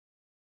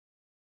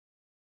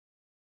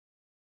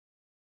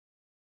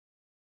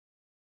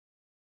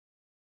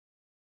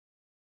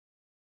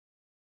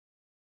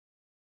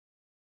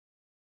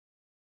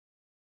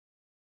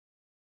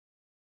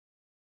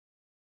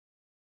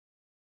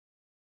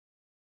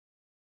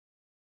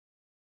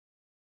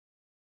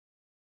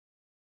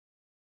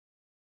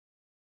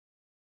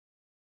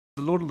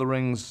The Lord of the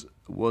Rings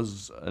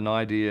was an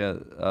idea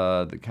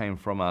that came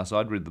from us.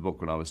 I'd read the book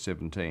when I was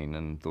 17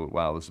 and thought,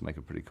 wow, this would make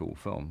a pretty cool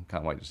film.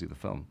 Can't wait to see the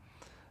film.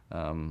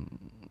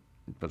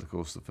 But of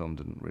course the film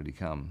didn't really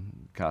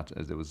come.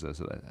 There was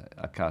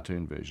a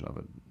cartoon version of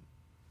it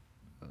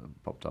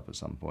popped up at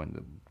some point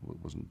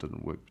that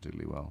didn't work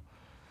particularly well.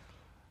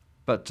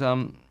 But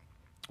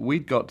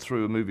we'd got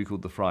through a movie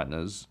called The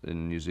Frighteners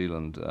in New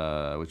Zealand,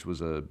 which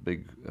was a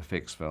big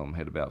effects film,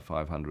 had about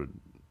 500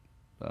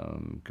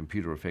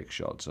 computer effects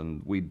shots,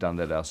 and we'd done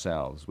that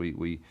ourselves.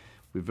 We're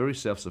very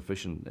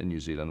self-sufficient in New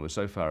Zealand. We're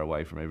so far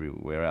away from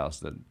everywhere else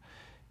that,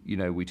 you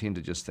know, we tend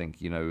to just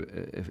think, you know,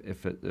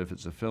 if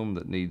it's a film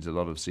that needs a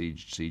lot of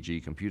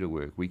CG computer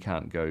work, we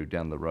can't go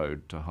down the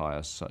road to hire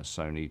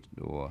Sony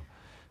or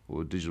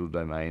Digital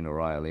Domain or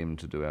ILM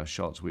to do our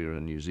shots. We're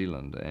in New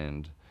Zealand,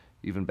 and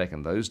even back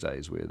in those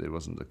days where there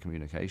wasn't the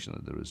communication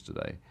that there is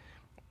today,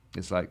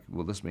 it's like,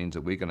 well, this means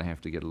that we're going to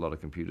have to get a lot of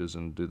computers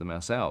and do them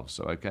ourselves.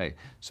 So okay,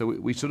 so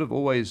we sort of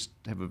always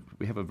have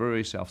a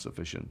very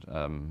self-sufficient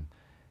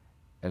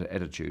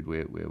attitude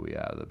where we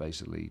are, that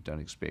basically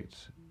don't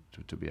expect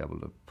to be able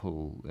to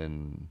pull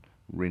in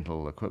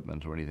rental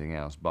equipment or anything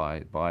else,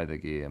 buy the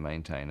gear,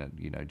 maintain it,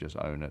 you know, just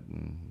own it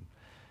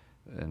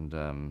and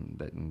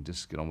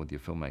just get on with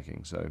your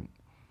filmmaking.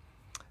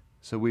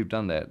 So we've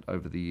done that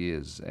over the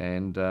years,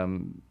 and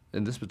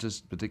in this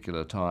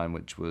particular time,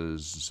 which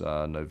was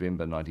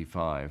November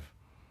 '95,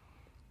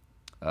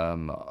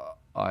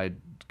 we'd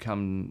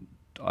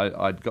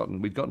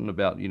gotten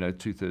about, you know,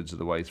 2/3 of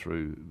the way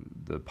through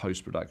the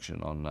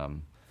post-production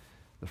on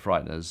The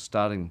Frighteners,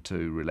 starting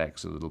to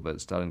relax a little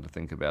bit, starting to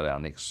think about our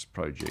next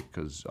project,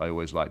 because I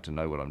always like to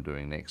know what I'm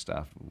doing next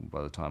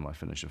by the time I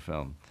finish a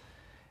film.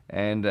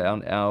 And we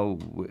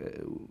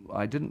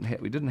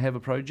didn't have a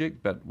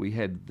project, but we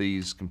had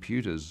these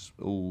computers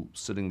all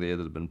sitting there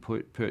that had been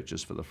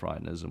purchased for The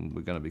Frighteners and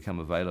were going to become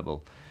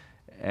available.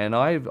 And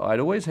I'd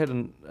always had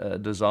a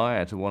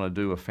desire to want to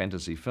do a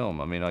fantasy film.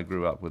 I mean, I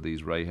grew up with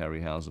these Ray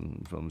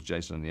Harryhausen films,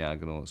 Jason and the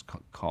Argonauts,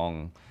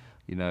 Kong.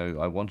 You know,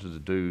 I wanted to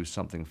do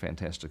something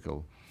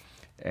fantastical.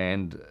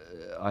 And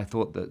I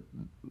thought that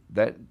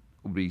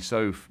would be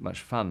so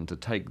much fun to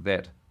take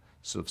that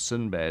sort of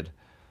Sinbad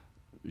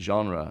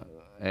genre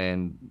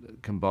and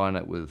combine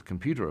it with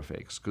computer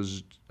effects,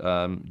 because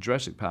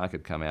Jurassic Park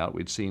had come out.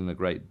 We'd seen the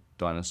great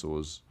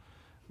dinosaurs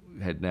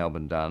had now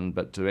been done,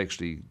 but to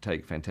actually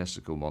take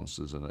fantastical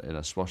monsters and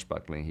a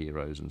swashbuckling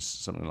heroes and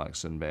something like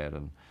Sinbad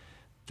and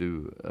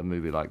do a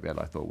movie like that,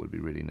 I thought would be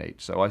really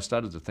neat. So I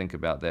started to think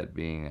about that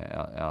being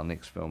our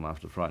next film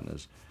after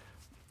Frighteners,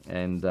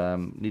 and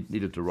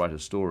needed to write a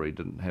story,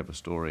 didn't have a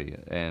story,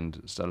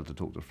 and started to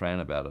talk to Fran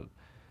about it.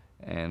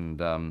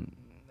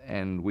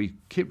 And we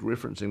kept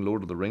referencing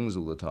Lord of the Rings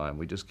all the time.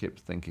 We just kept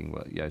thinking,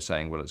 well, you know,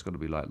 saying, well, it's got to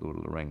be like Lord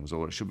of the Rings,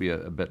 or it should be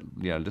a bit,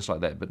 you know, just like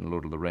that bit in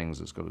Lord of the Rings.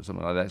 It's got to,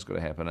 something like that's got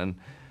to happen. And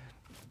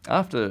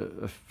after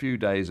a few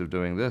days of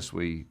doing this,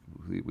 we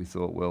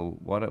thought, well,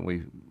 why don't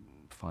we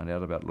find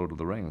out about Lord of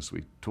the Rings?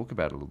 We talk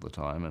about it all the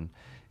time, and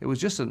it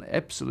was just an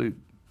absolute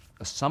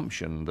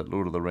assumption that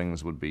Lord of the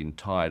Rings would be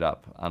tied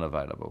up,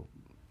 unavailable.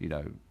 You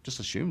know,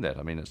 just assume that.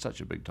 I mean, it's such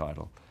a big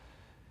title.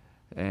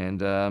 And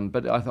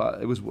but I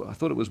thought it was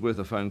worth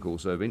a phone call.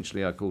 So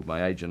eventually I called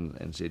my agent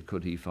and said,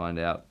 could he find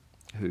out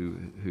who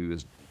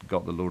has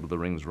got the Lord of the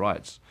Rings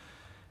rights?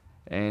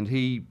 And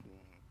he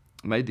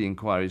made the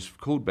inquiries,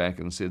 called back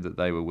and said that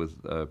they were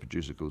with a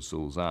producer called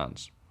Saul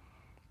Zaentz,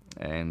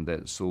 and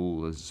that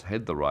Saul has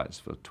had the rights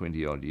for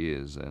 20 odd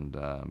years and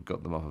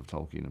got them off of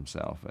Tolkien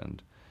himself.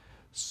 And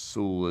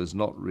Saul is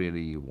not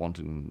really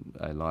wanting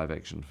a live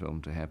action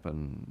film to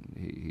happen.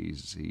 He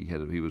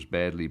was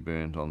badly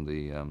burnt on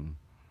the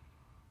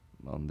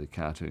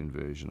cartoon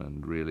version,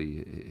 and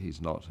really he's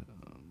not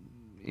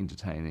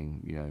entertaining,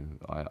 you know,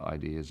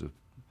 ideas of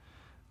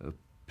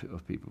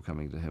people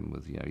coming to him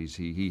with, you know,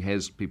 he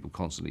has people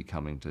constantly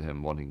coming to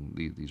him wanting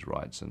these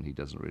rights, and he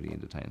doesn't really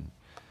entertain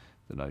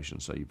the notion,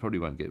 so you probably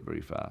won't get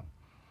very far.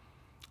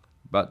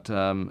 But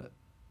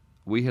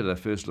we had a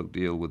first look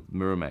deal with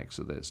Miramax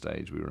at that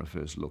stage. We were in a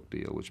first look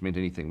deal, which meant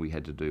anything we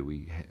had to do,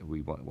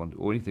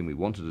 or anything we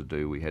wanted to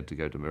do, we had to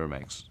go to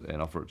Miramax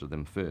and offer it to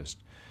them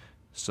first.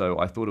 So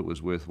I thought it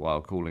was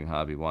worthwhile calling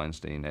Harvey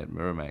Weinstein at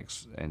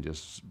Miramax and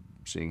just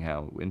seeing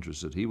how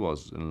interested he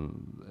was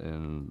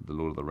in the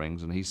Lord of the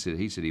Rings, and he said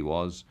he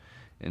was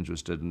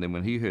interested. And then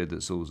when he heard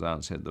that Saul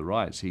Zaentz had the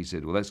rights, he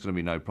said, well, that's going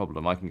to be no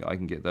problem. I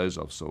can get those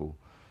off Saul,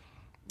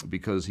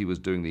 because he was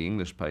doing The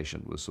English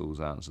Patient with Saul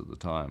Zaentz at the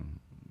time.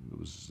 It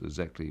was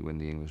exactly when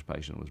The English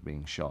Patient was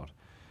being shot.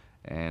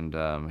 And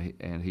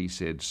he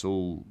said,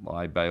 Saul,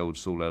 I bailed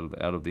Saul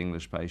out of The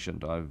English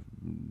Patient. I've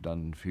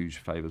done huge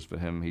favours for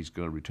him. He's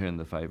going to return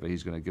the favour.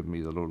 He's going to give me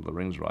the Lord of the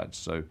Rings rights.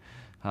 So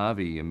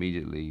Harvey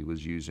immediately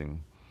was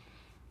using,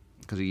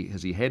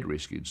 because he had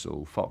rescued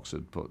Saul, Fox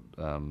had put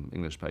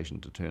English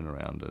Patient to turn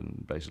around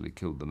and basically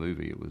killed the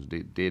movie. It was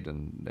dead,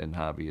 and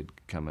Harvey had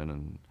come in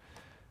and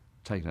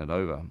taken it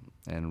over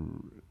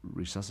and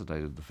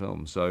resuscitated the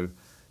film. So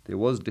there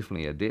was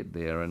definitely a debt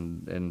there,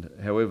 and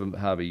however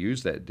Harvey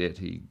used that debt,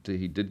 he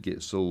did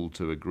get Saul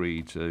to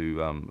agree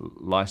to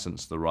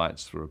license the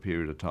rights for a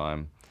period of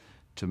time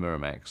to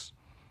Miramax.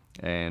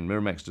 And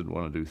Miramax didn't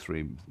want to do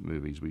 3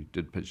 movies. We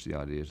did pitch the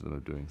idea to them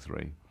of doing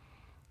 3,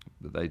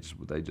 but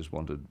they just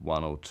wanted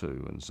 1 or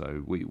 2, and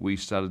so we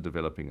started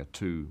developing a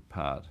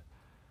 2-part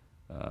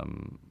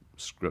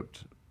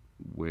script,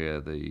 where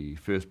the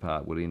first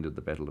part would end at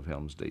the Battle of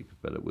Helm's Deep,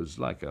 but it was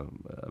like a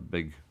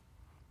big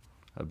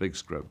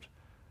script,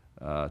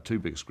 2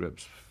 big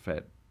scripts,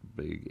 fat,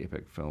 big,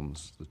 epic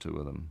films, the 2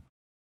 of them.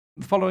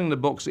 Following the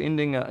books,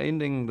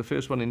 the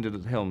first one ended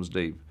at Helm's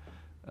Deep,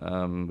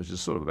 which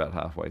is sort of about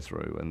halfway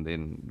through, and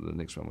then the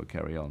next one would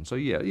carry on. So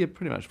yeah,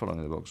 pretty much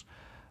following the books.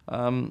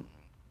 And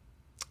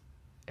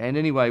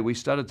anyway, we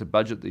started to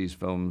budget these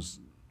films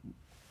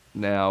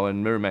now,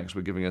 and Miramax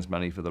were giving us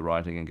money for the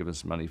writing and giving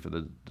us money for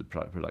the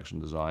production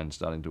design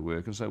starting to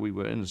work, and so we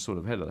were in sort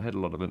of had a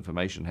lot of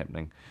information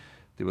happening.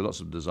 There were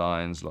lots of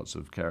designs, lots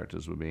of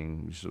characters were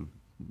being sort of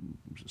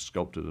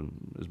sculpted in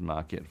as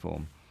maquette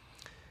form,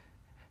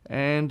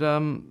 and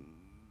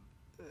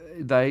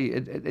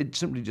it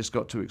simply just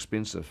got too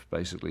expensive,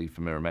 basically,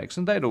 for Miramax,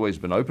 and they'd always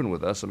been open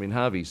with us. I mean,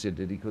 Harvey said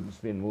that he couldn't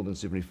spend more than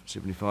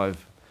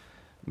 75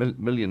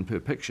 million per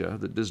picture.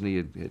 That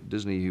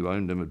Disney, who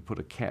owned him, had put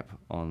a cap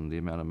on the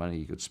amount of money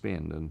he could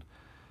spend,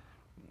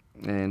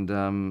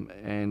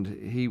 and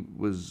he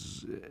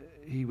was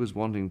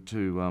wanting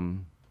to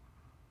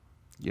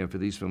for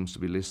these films to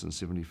be less than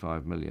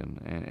 75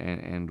 million,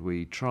 and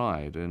we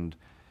tried, and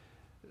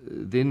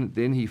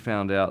then he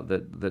found out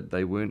that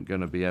they weren't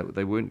going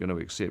to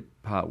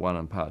accept part 1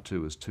 and part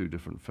 2 as 2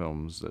 different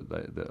films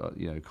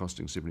that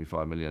costing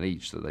 75 million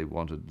each. That they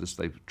wanted this,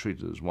 they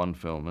treated it as one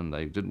film, and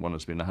they didn't want to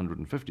spend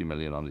 150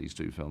 million on these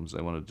 2 films.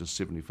 They wanted just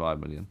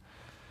 75 million.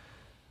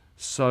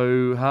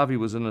 So Harvey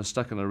was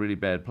stuck in a really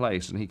bad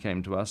place, and he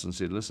came to us and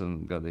said,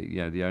 "Listen,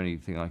 the only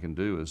thing I can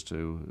do is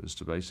to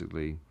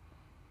basically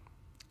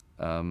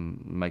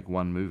make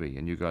 1 movie,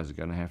 and you guys are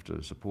going to have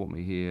to support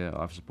me here.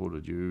 I've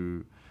supported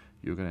you.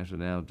 You're going to have to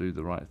now do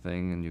the right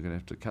thing, and you're going to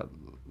have to cut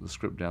the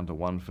script down to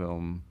 1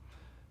 film,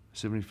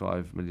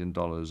 $75 million.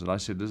 And I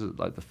said, is it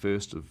like the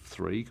first of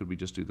 3? Could we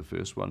just do the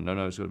first one?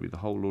 No, it's got to be the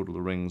whole Lord of the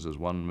Rings as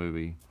 1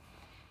 movie.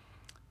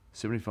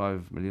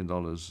 $75 million,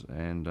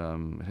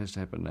 and it has to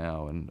happen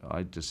now. And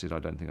I just said, I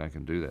don't think I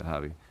can do that,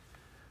 Harvey.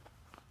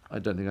 I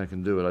don't think I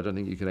can do it. I don't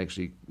think you can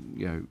actually,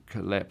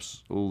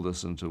 collapse all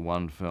this into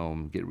 1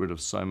 film, get rid of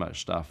so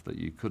much stuff that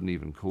you couldn't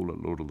even call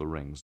it Lord of the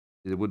Rings.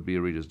 There would be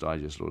a Reader's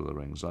Digest Lord of the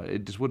Rings.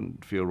 It just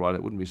wouldn't feel right.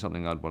 It wouldn't be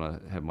something I'd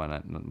want to have my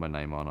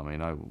name on. I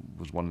mean, I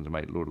was wanting to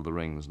make Lord of the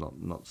Rings,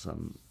 not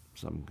some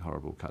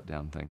horrible cut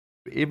down thing.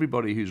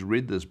 Everybody who's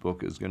read this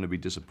book is going to be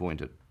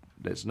disappointed.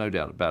 There's no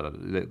doubt about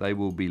it. They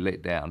will be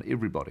let down.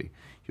 Everybody.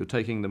 You're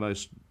taking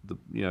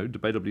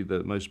debatably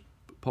the most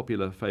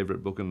popular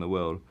favourite book in the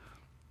world,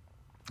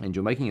 and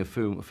you're making a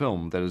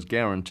film that is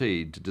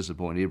guaranteed to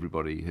disappoint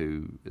everybody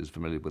who is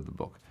familiar with the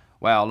book.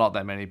 Well, not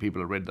that many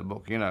people have read the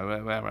book, well,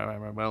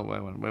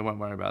 we won't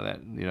worry about that.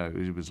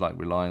 It was like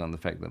relying on the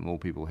fact that more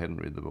people hadn't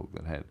read the book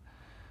than had,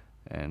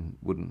 and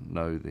wouldn't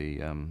know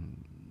the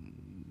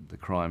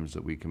crimes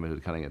that we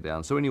committed cutting it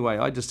down. So anyway,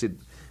 I just said,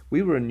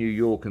 we were in New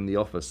York in the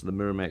office, the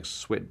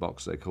Miramax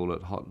sweatbox, they call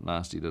it, hot,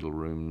 nasty little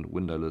room,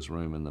 windowless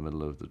room in the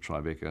middle of the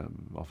Tribeca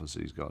office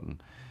he's got.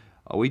 And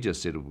we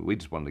just said we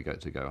just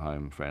wanted to go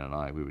home, Fran and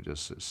I. We were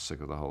just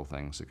sick of the whole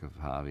thing, sick of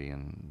Harvey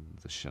and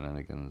the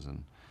shenanigans,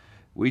 and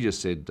we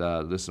just said,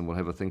 listen, we'll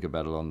have a think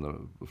about it on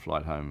the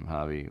flight home,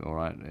 Harvey, all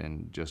right,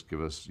 and just give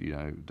us,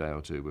 a day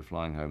or 2. We're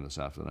flying home this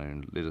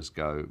afternoon. Let us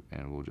go,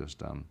 and we'll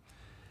just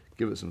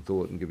give it some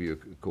thought and give you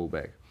a call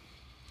back.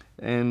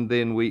 And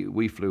then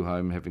we flew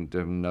home, having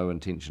no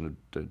intention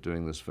of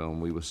doing this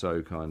film. We were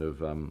so kind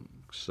of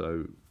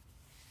so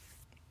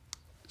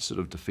sort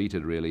of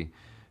defeated, really.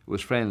 It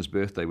was Fran's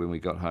birthday when we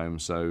got home,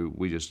 so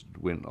we just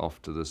went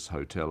off to this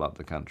hotel up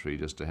the country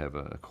just to have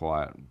a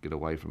quiet, get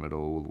away from it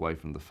all, away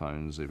from the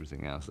phones,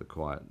 everything else, a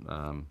quiet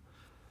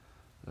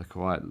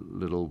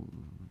little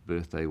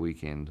birthday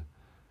weekend.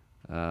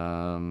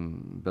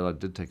 But I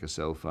did take a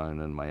cell phone,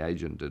 and my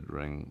agent did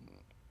ring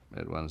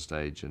at one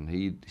stage, and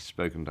he'd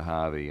spoken to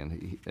Harvey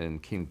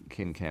and Ken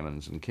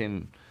Kamins, and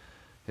Ken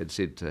had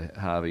said to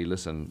Harvey,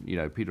 listen,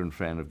 Peter and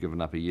Fran have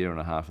given up 1.5 years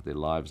of their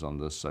lives on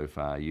this so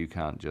far. You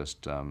can't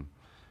just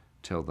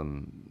tell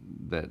them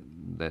that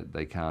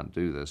they can't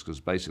do this, because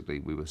basically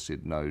we were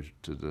said no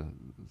to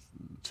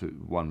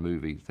 1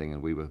 movie thing,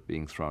 and we were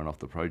being thrown off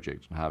the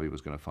project, and Harvey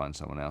was going to find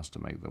someone else to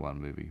make the 1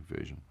 movie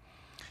version.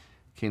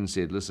 Ken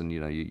said, listen,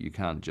 you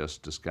can't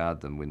just discard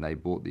them when they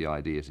brought the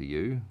idea to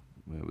you.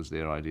 It was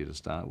their idea to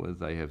start with.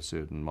 They have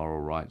certain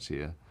moral rights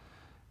here,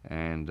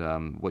 and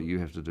what you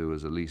have to do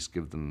is at least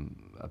give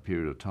them a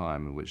period of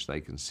time in which they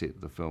can set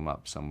the film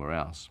up somewhere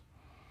else.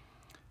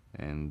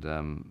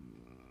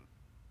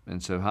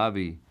 And so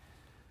Harvey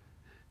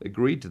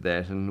agreed to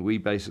that, and we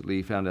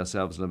basically found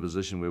ourselves in a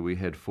position where we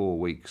had 4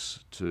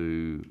 weeks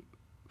to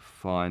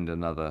find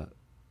another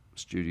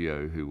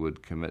studio who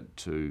would commit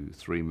to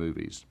 3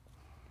 movies.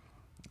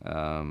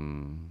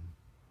 and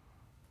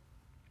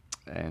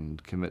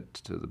commit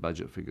to the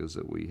budget figures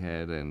that we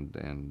had,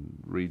 and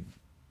read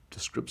the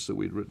scripts that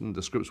we'd written.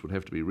 The scripts would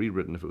have to be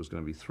rewritten if it was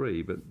going to be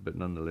 3, but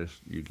nonetheless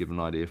you'd give an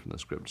idea from the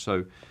script.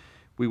 So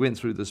we went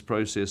through this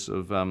process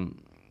of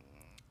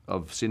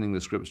sending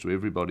the scripts to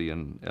everybody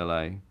in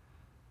LA,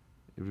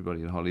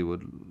 everybody in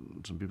Hollywood,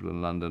 some people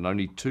in London.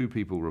 Only 2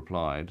 people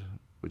replied,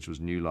 which was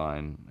New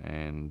Line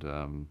and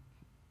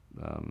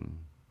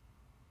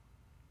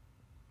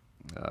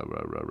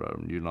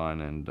New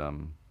Line and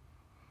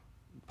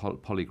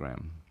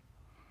Polygram.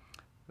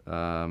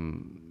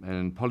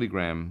 And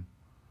Polygram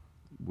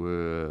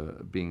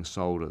were being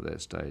sold at that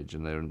stage,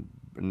 and they're an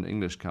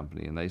English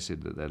company, and they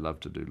said that they'd love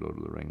to do Lord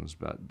of the Rings,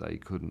 but they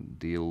couldn't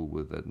deal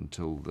with it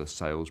until the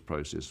sales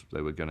process.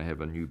 They were going to have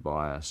a new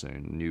buyer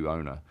soon, new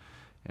owner,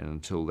 and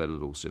until that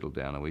had all settled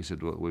down. And we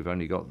said, well, we've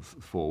only got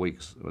 4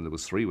 weeks. Well, there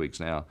was 3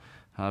 weeks now.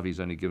 Harvey's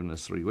only given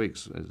us 3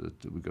 weeks.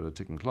 We've got a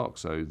ticking clock.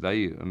 So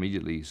they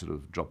immediately sort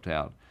of dropped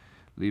out,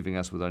 leaving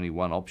us with only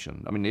one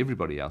option. I mean,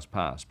 everybody else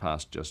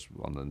passed just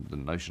on the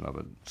notion of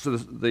it. So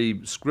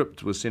the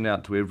script was sent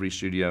out to every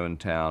studio in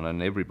town,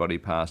 and everybody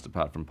passed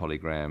apart from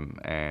Polygram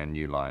and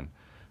New Line.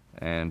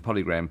 And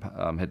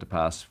Polygram had to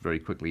pass very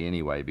quickly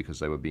anyway because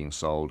they were being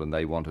sold, and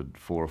they wanted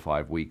 4 or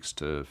 5 weeks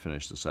to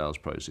finish the sales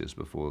process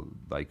before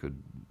they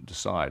could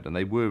decide. And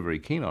they were very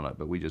keen on it,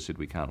 but we just said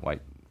we can't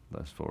wait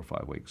those 4 or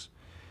 5 weeks.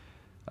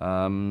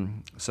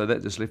 So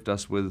that just left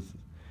us with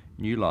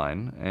New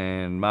Line,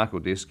 and Mark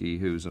Ordesky,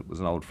 who was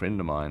an old friend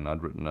of mine.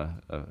 I'd written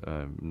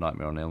a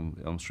Nightmare on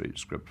Elm Street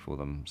script for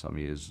them some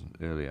years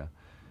earlier,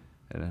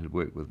 and I had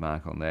worked with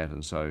Mark on that,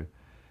 and so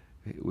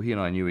he and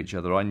I knew each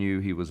other. I knew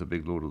he was a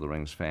big Lord of the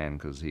Rings fan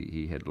because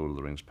he had Lord of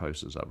the Rings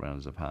posters up around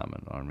his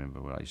apartment. I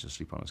remember when I used to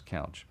sleep on his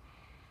couch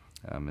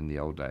in the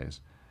old days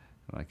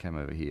when I came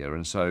over here.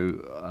 And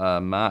so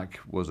Mark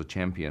was a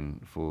champion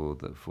for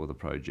the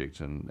project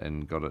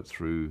and got it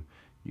through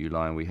New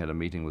Line. We had a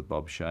meeting with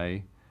Bob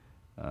Shaye,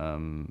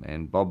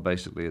 and Bob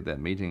basically at that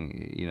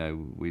meeting, you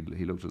know,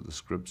 he looked at the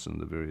scripts and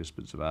the various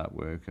bits of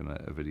artwork and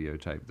a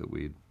videotape that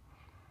we'd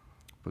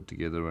put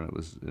together, and it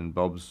was, and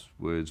Bob's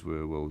words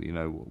were, well, you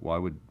know, why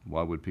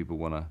would people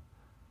want to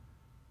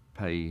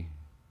pay?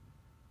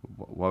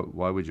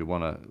 Why would you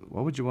want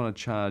to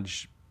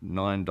charge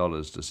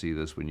 $9 to see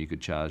this when you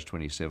could charge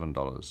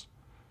 $27?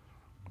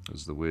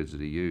 Was the words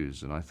that he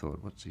used, and I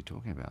thought, what's he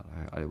talking about?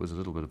 It was a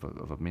little bit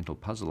of a mental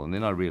puzzle, and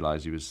then I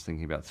realized he was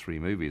thinking about 3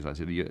 movies. I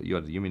said,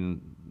 you mean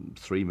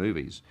 3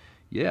 movies?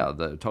 Yeah,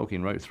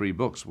 Tolkien wrote 3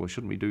 books. Well,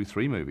 shouldn't we do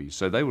 3 movies?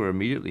 So they were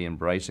immediately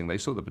embracing. They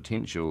saw the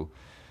potential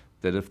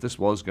that if this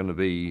was going to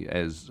be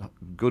as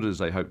good as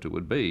they hoped it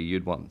would be,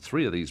 you'd want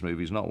 3 of these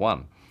movies, not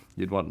 1.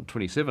 You'd want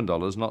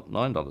 $27, not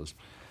 $9.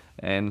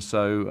 And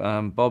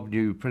so Bob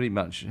pretty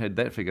much had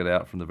that figured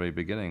out from the very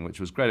beginning, which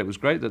was great. It was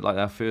great that, like,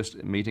 our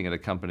first meeting at a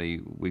company,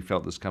 we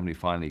felt this company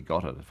finally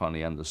got it,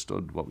 finally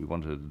understood what we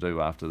wanted to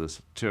do after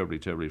this terribly,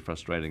 terribly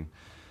frustrating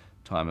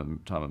time at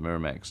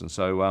Miramax. And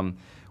so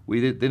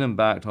we then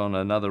embarked on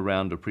another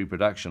round of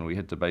pre-production. We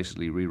had to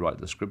basically rewrite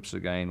the scripts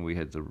again. We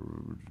had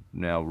to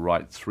now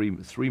write three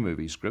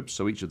movie scripts.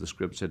 So each of the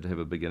scripts had to have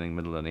a beginning,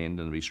 middle, and end,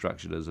 and be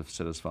structured as a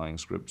satisfying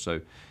script. So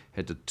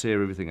had to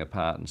tear everything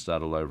apart and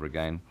start all over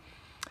again.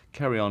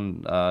 Carry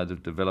on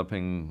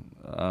developing,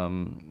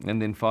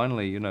 and then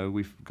finally, you know,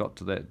 we got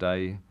to that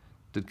day,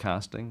 did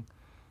casting,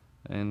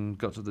 and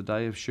got to the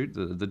day of shoot.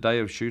 The day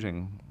of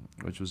shooting,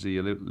 which was the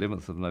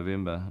 11th of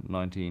November,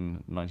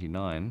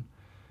 1999.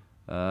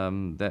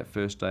 That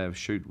first day of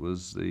shoot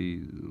was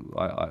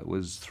it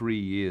was 3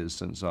 years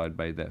since I'd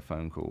made that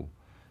phone call,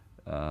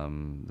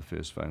 the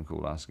first phone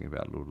call asking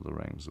about Lord of the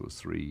Rings. It was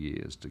 3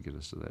 years to get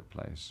us to that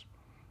place.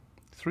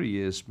 3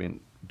 years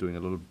spent doing a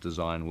lot of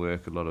design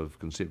work, a lot of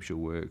conceptual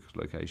work,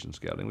 location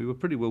scouting. We were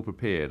pretty well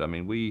prepared. I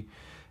mean, even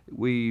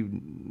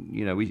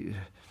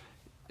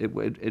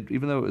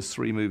though it was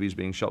 3 movies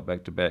being shot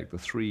back to back, the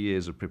 3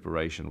 years of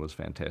preparation was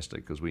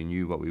fantastic because we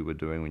knew what we were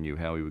doing, we knew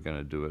how we were going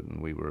to do it,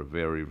 and we were a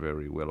very,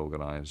 very well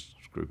organized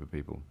group of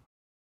people.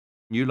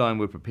 New Line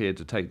were prepared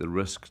to take the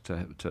risk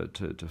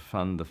to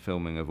fund the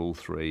filming of all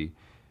 3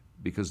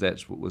 because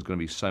that's what was going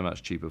to be so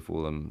much cheaper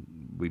for them.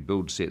 We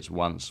build sets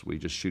once, we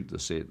just shoot the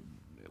set,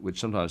 which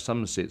sometimes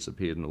some sets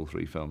appeared in all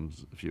 3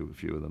 films, a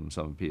few of them,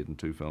 some appeared in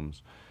 2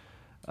 films,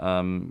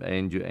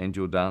 and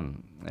you're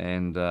done.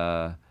 And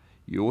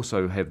you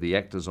also have the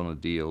actors on a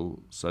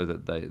deal so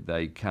that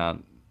they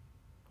can't,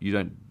 you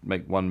don't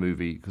make one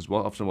movie, because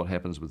often what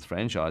happens with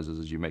franchises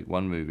is you make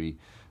one movie,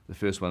 the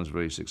first one's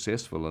very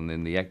successful, and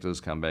then the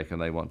actors come back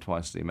and they want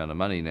twice the amount of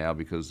money now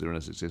because they're in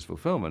a successful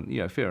film. And, you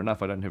know, fair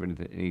enough, I don't have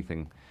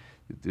anything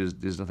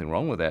there's nothing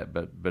wrong with that,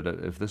 but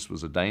if this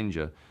was a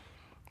danger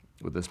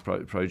with this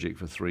project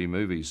for 3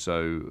 movies,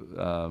 so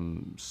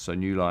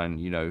New Line,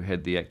 you know,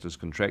 had the actors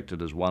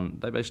contracted as one.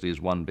 They basically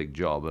as one big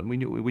job, and we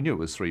knew it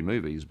was 3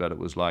 movies, but it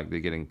was like they're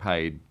getting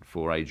paid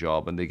for a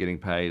job, and they're getting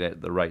paid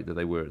at the rate that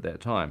they were at that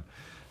time.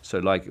 So,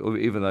 like,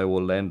 even though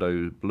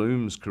Orlando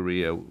Bloom's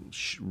career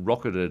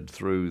rocketed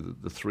through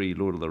the three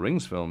Lord of the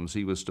Rings films,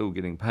 he was still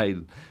getting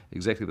paid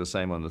exactly the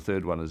same on the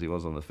third one as he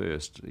was on the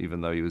first,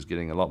 even though he was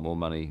getting a lot more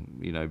money,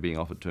 being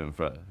offered to him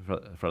for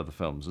other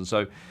films. And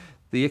so,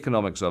 the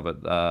economics of it,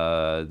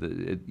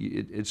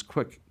 it's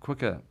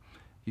quicker.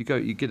 You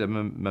get a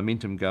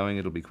momentum going.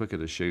 It'll be quicker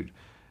to shoot.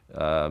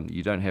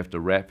 You don't have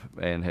to wrap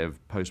and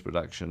have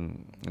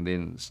post-production and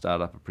then start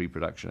up a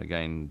pre-production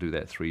again, do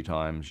that 3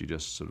 times. You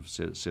just sort of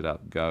set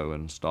up, go,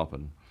 and stop.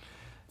 And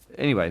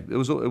anyway, it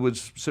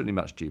was certainly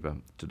much cheaper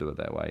to do it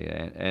that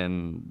way.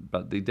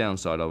 But the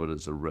downside of it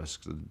is a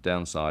risk. The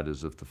downside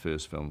is if the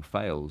first film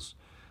fails,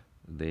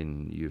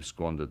 then you've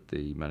squandered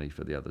the money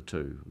for the other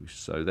 2.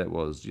 So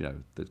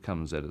that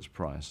comes at its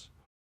price.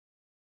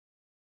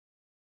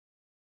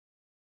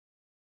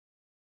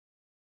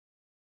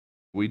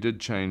 We did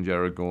change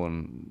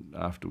Aragorn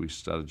after we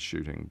started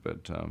shooting,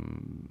 but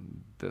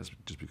that's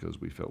just because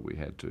we felt we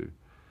had to.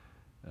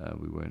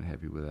 We weren't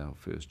happy with our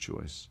first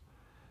choice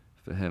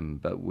for him,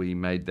 but we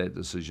made that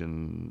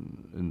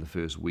decision in the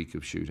first week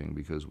of shooting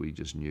because we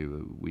just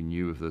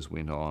knew if this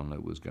went on,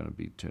 it was going to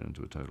be turned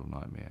into a total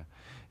nightmare.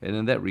 And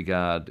in that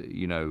regard,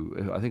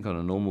 I think on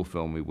a normal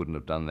film we wouldn't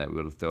have done that. We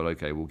would have thought,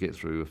 okay, we'll get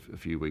through a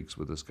few weeks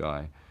with this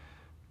guy.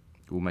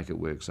 We'll make it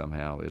work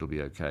somehow, it'll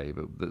be okay.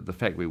 But the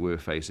fact we were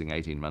facing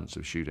 18 months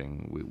of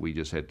shooting, we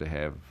just had to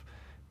have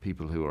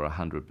people who are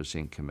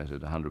 100%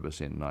 committed,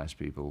 100% nice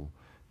people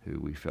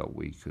who we felt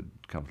we could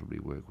comfortably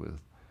work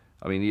with.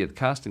 I mean,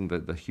 casting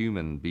the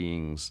human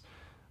beings,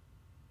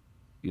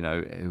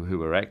 who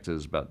were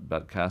actors,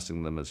 but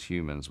casting them as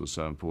humans was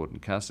so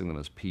important. Casting them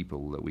as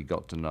people that we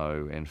got to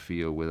know and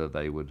feel whether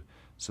they would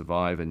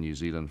survive in New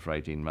Zealand for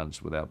 18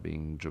 months without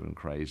being driven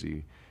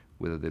crazy,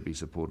 whether they'd be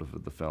supportive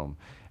of the film.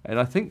 And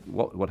I think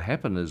what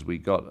happened is we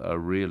got a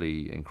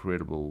really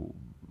incredible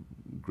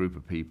group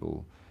of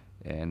people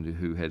and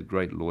who had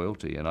great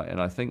loyalty. And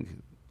I think,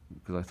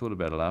 because I thought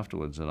about it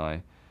afterwards, and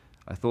I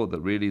thought that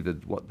really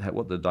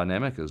what the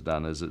dynamic has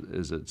done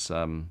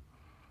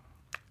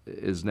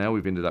is now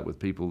we've ended up with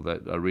people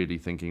that are really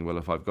thinking, well,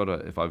 if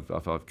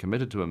I've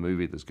committed to a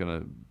movie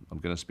I'm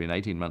gonna spend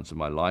 18 months of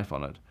my life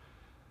on it,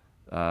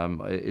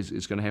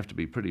 it's going to have to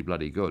be pretty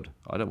bloody good.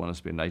 I don't want to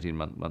spend 18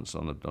 months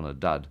on a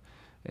dud.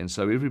 And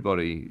so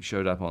everybody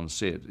showed up on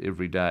set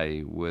every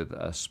day with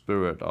a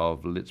spirit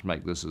of, let's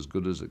make this as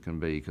good as it can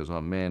be, because,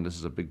 oh man, this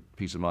is a big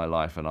piece of my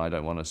life and I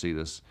don't want to see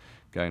this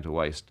going to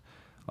waste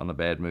on a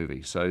bad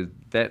movie. So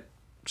that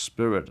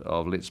spirit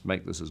of let's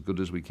make this as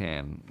good as we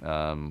can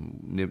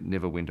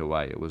never went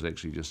away. It was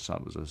actually a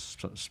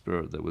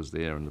spirit that was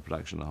there in the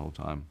production the whole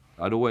time.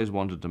 I'd always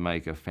wanted to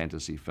make a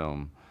fantasy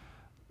film,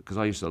 because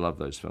I used to love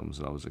those films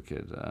when I was a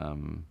kid,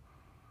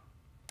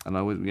 and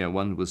I was,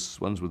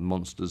 ones with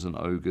monsters and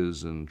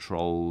ogres and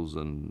trolls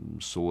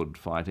and sword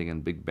fighting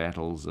and big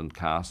battles and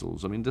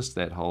castles. I mean, just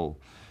that whole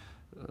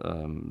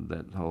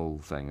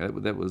thing.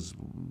 That was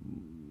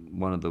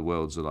one of the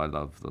worlds that I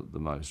loved the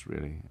most,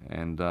 really.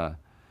 And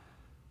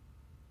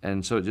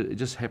so it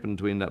just happened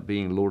to end up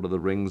being Lord of the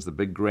Rings, the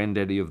big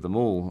granddaddy of them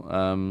all.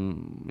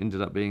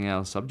 Ended up being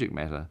our subject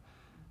matter,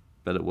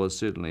 but it was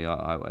certainly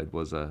it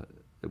was a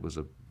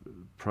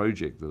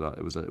project that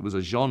it was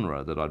a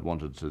genre that I'd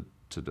wanted to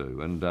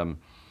do,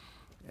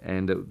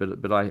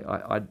 but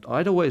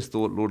I'd always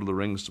thought Lord of the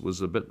Rings was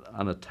a bit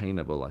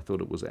unattainable. I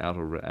thought it was out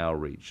of our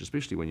reach,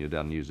 especially when you're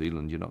down in New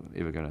Zealand. You're not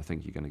ever going to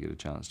think you're going to get a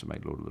chance to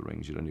make Lord of the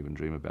Rings. You don't even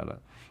dream about it.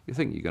 You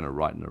think you're going to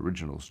write an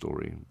original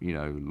story,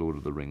 Lord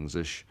of the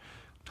Rings-ish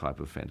type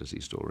of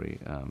fantasy story.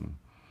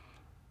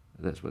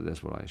 That's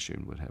what I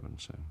assumed would happen.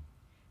 So.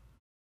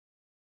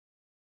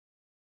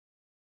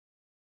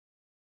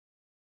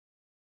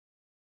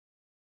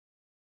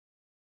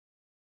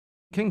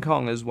 King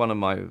Kong is in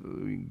my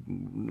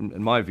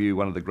view,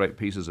 one of the great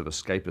pieces of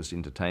escapist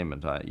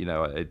entertainment.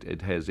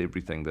 It has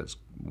everything that's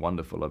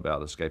wonderful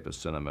about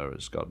escapist cinema.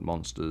 It's got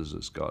monsters,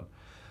 it's got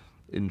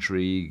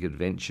intrigue,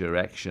 adventure,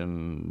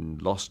 action,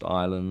 lost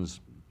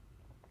islands,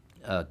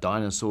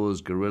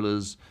 dinosaurs,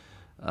 gorillas,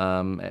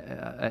 and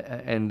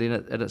then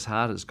at its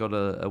heart, it's got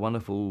a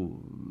wonderful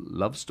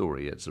love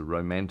story. It's a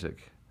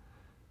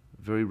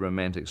very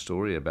romantic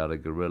story about a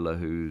gorilla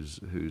who's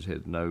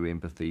had no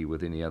empathy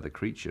with any other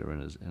creature,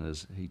 and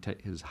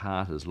his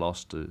heart is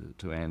lost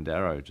to Anne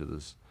Darrow, to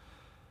this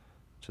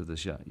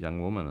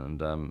young woman,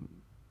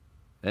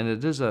 and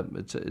it's a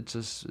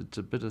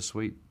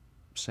bittersweet,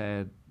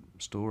 sad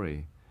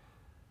story,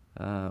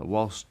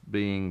 whilst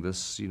being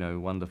this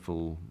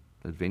wonderful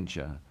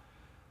adventure,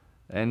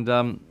 and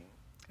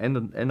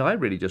I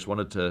really just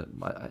wanted to.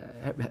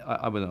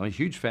 I'm a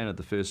huge fan of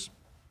the first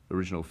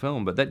original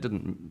film, but that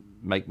didn't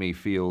make me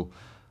feel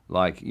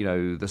like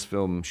this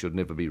film should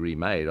never be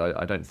remade.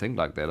 I don't think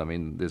like that. I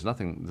mean, there's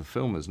nothing. The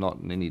film is not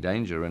in any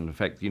danger, and in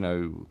fact,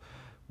 the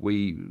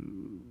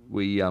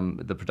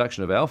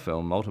production of our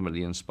film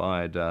ultimately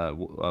inspired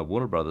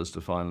Warner Brothers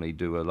to finally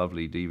do a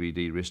lovely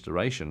DVD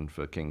restoration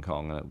for King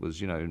Kong, and it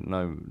was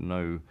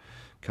no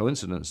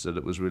coincidence that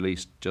it was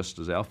released just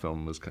as our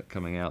film was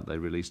coming out. They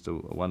released a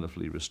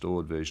wonderfully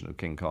restored version of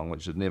King Kong,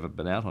 which had never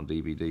been out on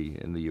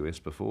DVD in the US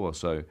before.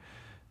 So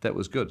that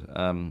was good.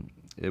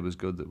 It was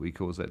good that we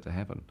caused that to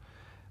happen.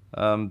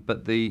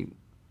 But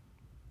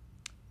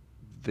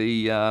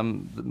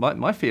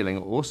my feeling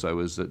also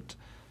is that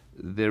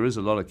there is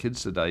a lot of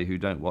kids today who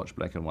don't watch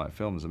black and white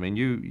films. I mean,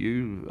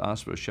 you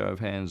ask for a show of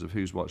hands of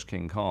who's watched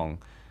King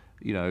Kong.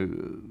 You know,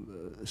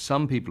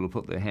 some people will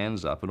put their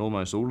hands up, and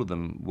almost all of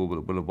them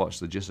will have watched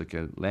the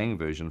Jessica Lange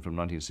version from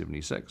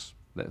 1976.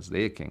 That's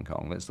their King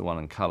Kong. That's the one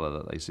in colour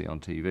that they see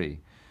on TV.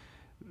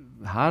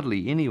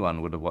 Hardly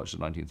anyone would have watched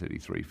the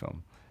 1933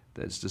 film.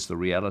 That's just the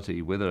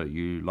reality, whether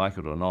you like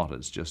it or not.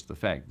 It's just the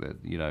fact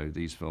that, you know,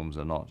 these films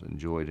are not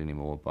enjoyed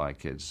anymore by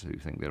kids who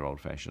think they're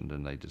old-fashioned,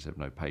 and they just have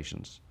no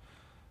patience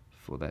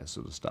for that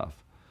sort of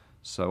stuff.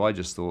 So I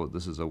just thought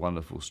this is a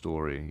wonderful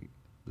story.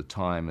 The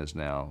time is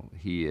now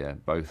here,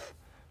 both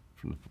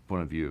from the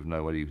point of view of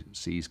nobody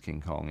sees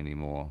King Kong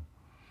anymore,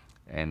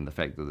 and the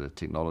fact that the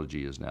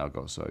technology has now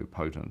got so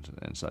potent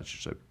and so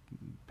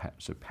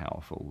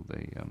powerful,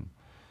 the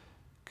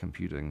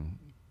computing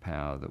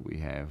power that we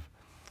have,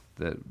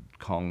 that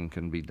Kong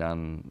can be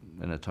done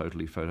in a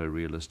totally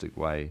photorealistic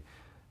way.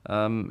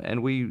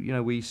 And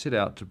we set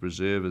out to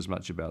preserve as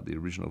much about the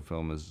original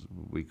film as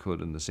we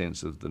could, in the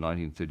sense of the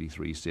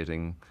 1933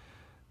 setting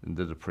and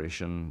the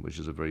Depression, which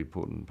is a very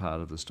important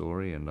part of the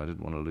story, and I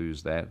didn't want to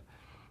lose that.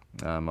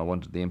 I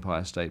wanted the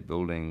Empire State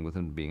Building with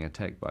him being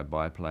attacked by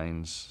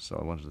biplanes, so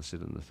I wanted to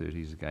set it in the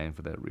 30s again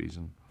for that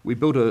reason. We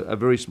built a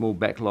very small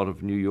backlot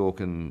of New York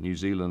and New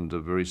Zealand, a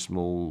very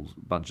small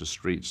bunch of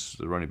streets.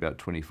 They're only about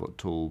 20-foot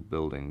tall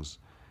buildings.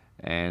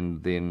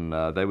 And then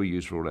they were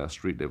used for all our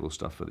street-level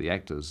stuff for the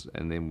actors,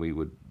 and then we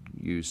would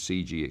use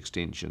CG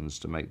extensions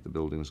to make the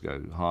buildings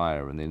go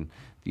higher. And then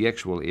the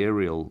actual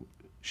aerial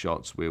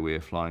shots where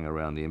we're flying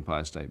around the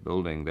Empire State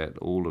Building, that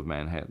all of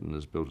Manhattan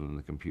is built in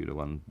the computer,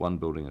 one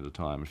building at a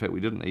time. In fact,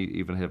 we didn't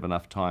even have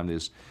enough time.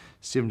 There's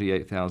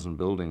 78,000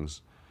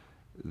 buildings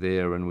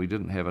there, and we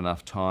didn't have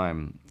enough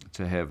time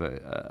to have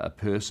a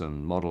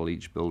person model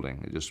each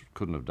building. It just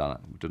couldn't have done it.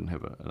 We didn't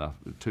have enough.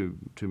 Too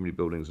many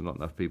buildings and not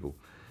enough people.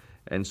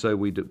 And so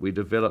we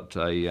developed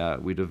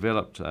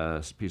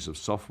a piece of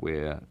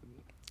software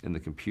in the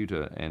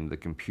computer, and the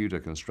computer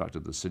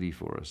constructed the city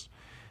for us.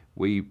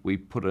 We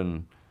put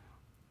in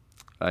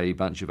a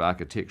bunch of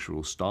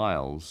architectural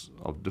styles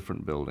of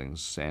different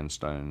buildings,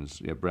 sandstones,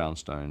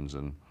 brownstones,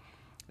 and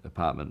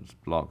apartment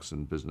blocks,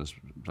 and business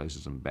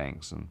places, and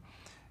banks,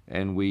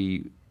 and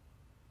we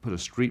put a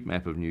street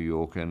map of New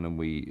York in, and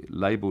we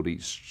labeled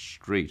each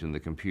street in the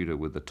computer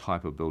with the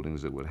type of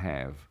buildings it would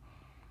have,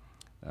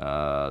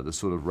 the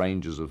sort of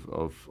ranges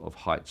of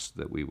heights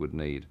that we would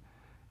need.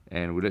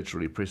 And we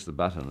literally pressed the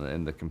button,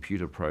 and the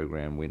computer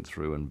program went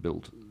through and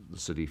built the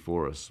city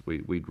for us.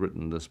 We'd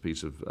written this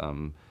piece of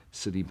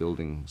city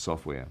building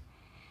software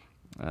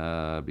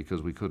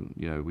because we couldn't,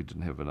 we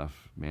didn't have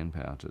enough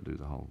manpower to do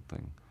the whole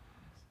thing.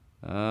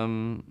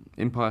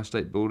 Empire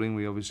State Building,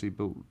 we obviously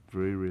built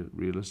very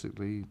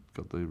realistically,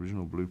 got the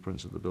original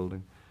blueprints of the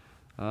building.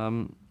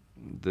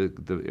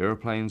 The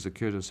airplanes, the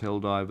Curtiss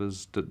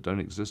Helldivers, don't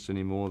exist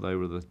anymore. They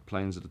were the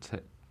planes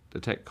that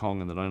attacked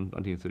Kong in the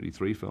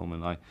 1933 film,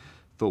 and I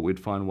thought we'd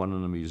find one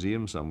in a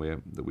museum somewhere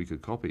that we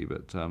could copy,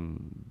 but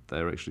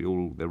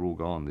they're all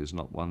gone. There's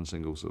not one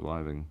single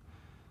surviving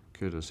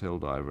Curtiss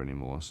Helldiver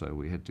anymore, so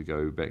we had to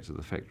go back to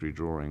the factory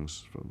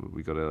drawings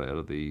we got out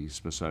of the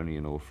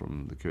Smithsonian or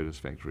from the Curtiss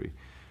factory,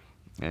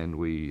 and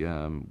we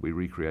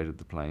recreated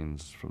the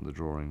planes from the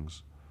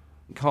drawings.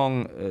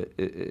 Kong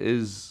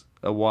is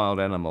a wild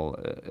animal.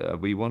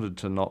 We wanted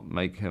to not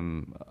make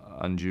him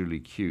unduly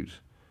cute,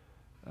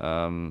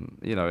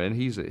 and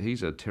he's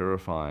a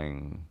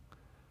terrifying,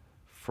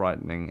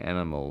 frightening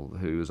animal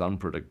who is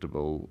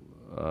unpredictable,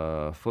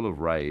 full of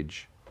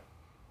rage.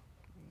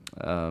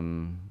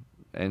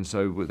 And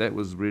so that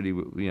was really,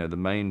 the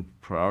main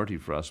priority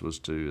for us was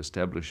to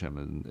establish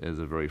him as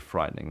a very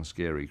frightening,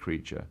 scary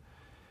creature.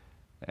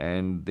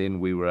 And then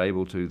we were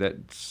able to,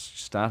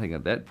 starting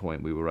at that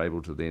point, we were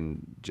able to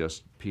then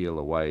just peel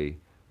away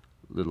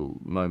little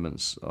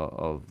moments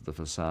of the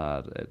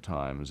facade at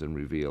times and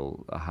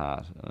reveal a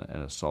heart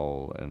and a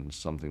soul and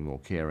something more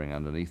caring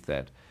underneath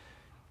that.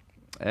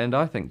 And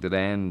I think that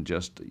Anne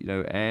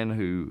Anne,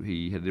 who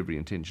he had every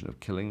intention of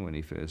killing when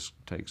he first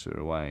takes her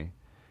away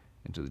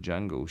into the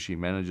jungle, she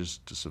manages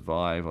to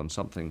survive on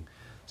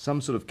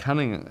some sort of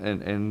cunning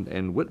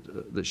and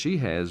wit that she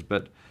has,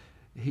 but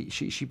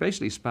she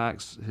basically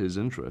sparks his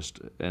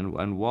interest,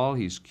 and while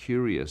he's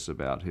curious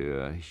about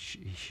her,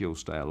 she'll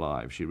stay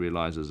alive. She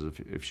realizes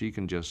if she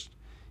can just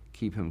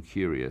keep him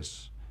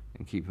curious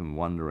and keep him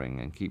wondering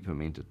and keep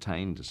him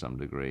entertained to some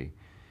degree,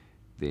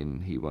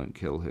 then he won't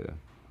kill her.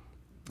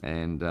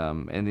 And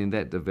then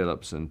that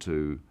develops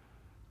into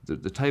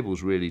the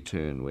tables really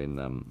turn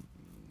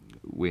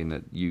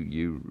when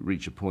you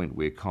reach a point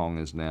where Kong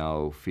is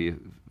now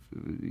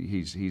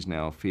he's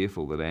now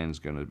fearful that Anne's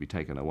going to be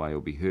taken away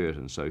or be hurt,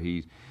 and so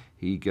he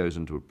he goes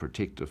into a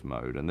protective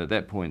mode, and at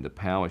that point the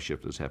power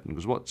shift has happened.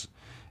 Because what's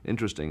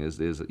interesting is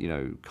there's,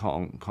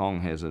 Kong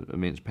has an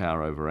immense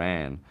power over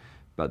Anne,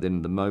 but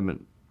then the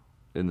moment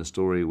in the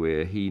story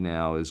where he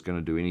now is going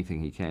to do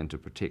anything he can to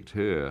protect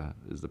her,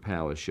 is the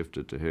power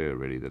shifted to her,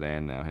 really, that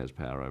Anne now has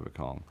power over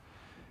Kong.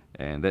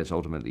 And that's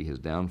ultimately his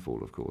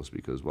downfall, of course,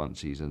 because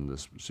once he's in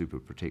this super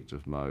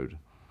protective mode,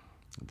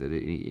 that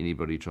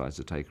anybody tries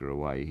to take her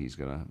away, he's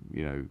going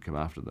to, come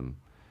after them.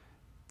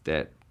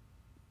 That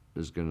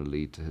is going to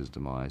lead to his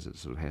demise. It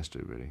sort of has to,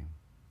 really.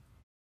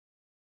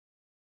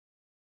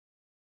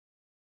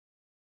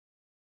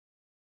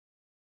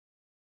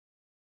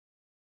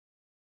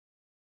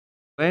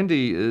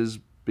 Andy is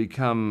he's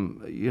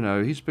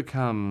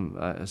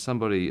become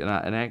somebody,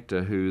 an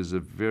actor who is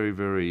very,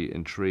 very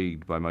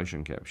intrigued by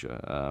motion capture.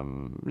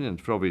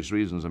 For obvious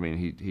reasons. I mean,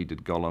 he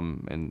did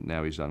Gollum, and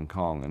now he's done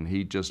Kong, and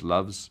he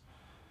loves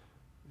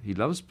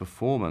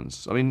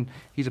performance. I mean,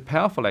 he's a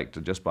powerful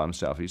actor just by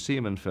himself. You see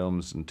him in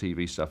films and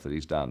TV stuff that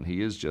he's done.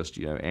 He is just,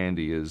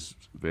 Andy is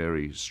a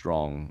very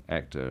strong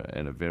actor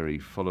and a very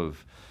full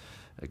of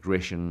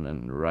aggression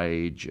and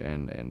rage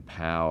and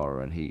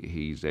power, and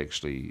he's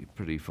actually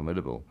pretty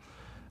formidable.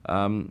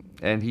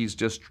 And he's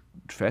just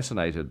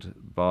fascinated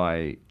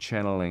by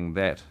channeling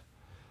that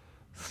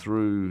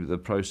through the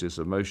process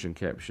of motion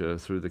capture,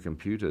 through the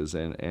computers,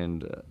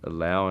 and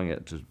allowing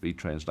it to be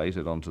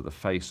translated onto the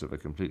face of a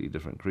completely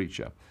different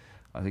creature.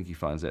 I think he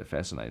finds that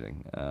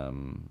fascinating,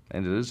 and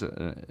it is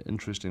an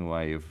interesting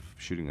way of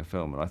shooting a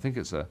film. And I think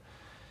it's a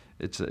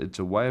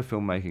way of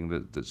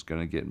filmmaking that's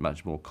going to get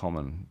much more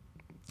common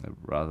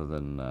rather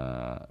than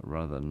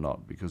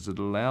not, because it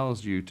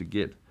allows you to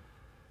get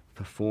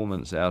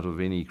performance out of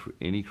any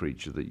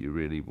creature that you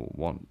really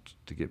want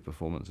to get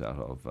performance out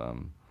of.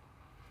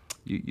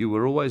 You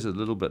were always a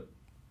little bit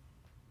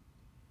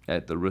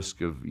at the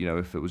risk of,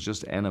 if it was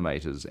just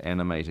animators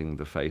animating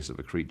the face of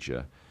a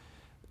creature,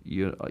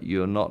 you're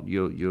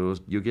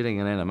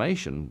getting an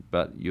animation,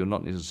 but you're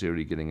not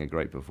necessarily getting a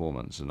great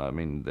performance. And I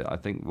mean, I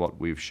think what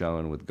we've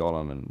shown with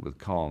Gollum and with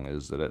Kong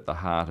is that at the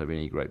heart of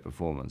any great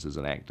performance is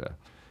an actor,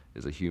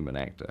 is a human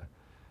actor.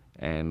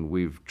 And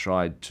we've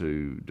tried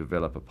to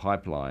develop a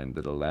pipeline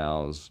that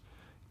allows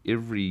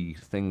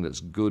everything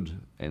that's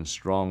good and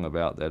strong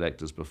about that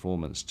actor's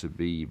performance to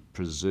be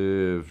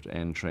preserved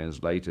and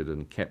translated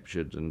and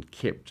captured and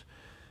kept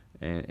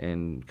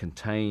and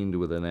contained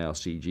within our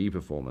CG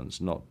performance,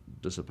 not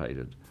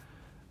dissipated.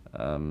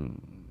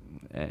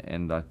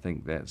 And I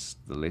think that's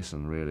the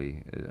lesson,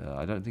 really.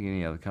 I don't think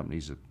any other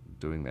companies are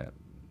doing that,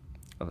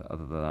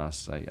 other than us.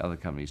 Say, other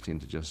companies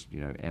tend to just,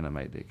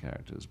 animate their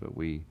characters, but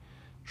we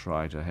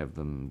try to have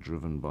them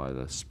driven by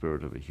the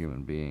spirit of a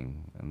human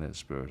being, and that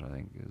spirit, I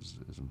think, is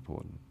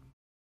important.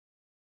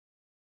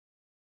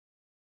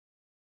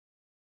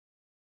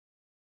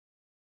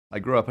 I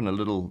grew up in a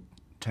little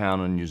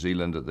town in New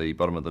Zealand at the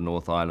bottom of the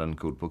North Island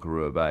called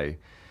Pukerua Bay.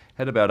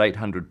 Had about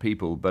 800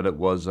 people, but it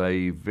was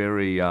a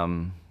very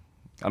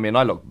I mean,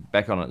 I look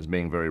back on it as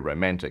being very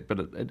romantic, but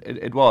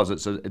it was.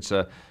 It's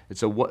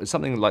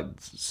something like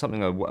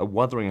a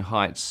Wuthering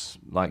Heights,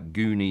 like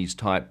Goonies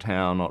type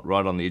town,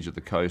 right on the edge of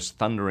the coast.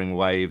 Thundering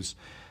waves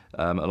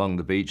along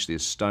the beach.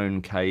 There's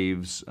stone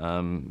caves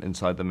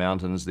inside the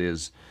mountains.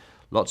 There's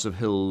lots of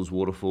hills,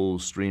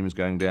 waterfalls, streams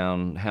going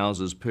down.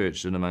 Houses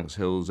perched in amongst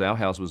hills. Our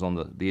house was on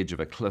the edge of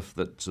a cliff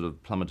that sort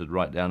of plummeted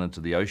right down into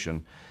the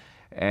ocean,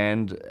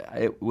 and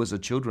it was a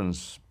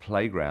children's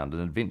playground,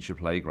 an adventure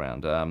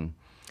playground.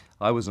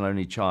 I was an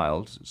only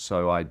child,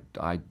 so I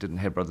didn't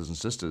have brothers and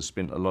sisters.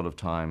 Spent a lot of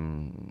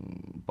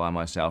time by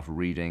myself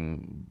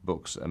reading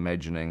books,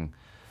 imagining,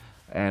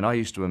 and I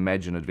used to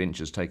imagine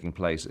adventures taking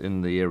place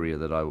in the area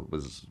that I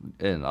was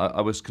in.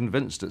 I was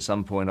convinced at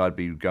some point I'd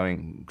be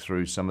going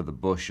through some of the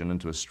bush and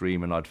into a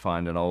stream, and I'd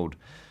find an old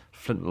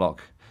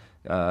flintlock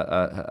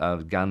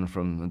a gun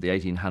from the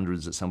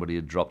 1800s that somebody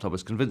had dropped. I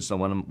was convinced on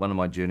one of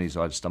my journeys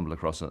I'd stumble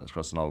across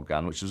an old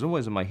gun, which was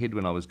always in my head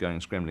when I was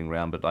going scrambling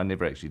around, but I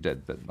never actually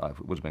did. But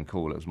it would have been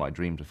cool. It was my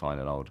dream to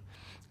find an old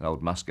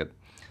musket.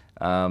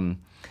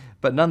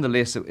 But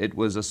nonetheless, it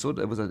was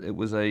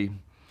a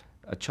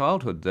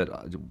childhood that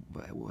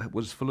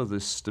was full of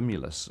this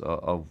stimulus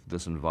of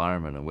this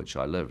environment in which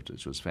I lived,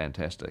 which was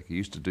fantastic. I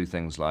used to do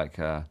things like,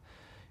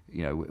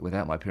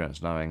 without my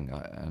parents knowing,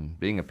 and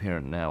being a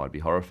parent now, I'd be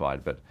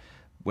horrified, but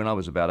when I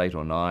was about 8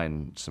 or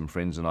 9, some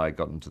friends and I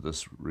got into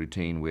this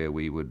routine where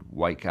we would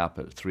wake up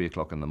at 3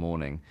 o'clock in the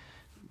morning,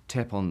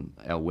 tap on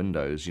our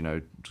windows,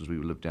 because we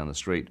lived down the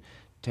street,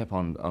 tap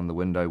on the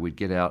window, we'd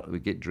get out,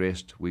 we'd get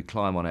dressed, we'd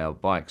climb on our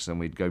bikes, and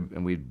we'd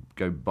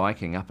go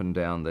biking up and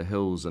down the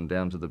hills and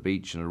down to the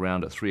beach and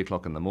around at 3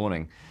 o'clock in the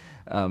morning,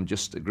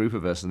 just a group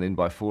of us, and then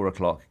by 4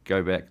 o'clock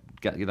go back,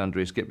 get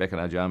undressed, get back in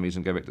our jammies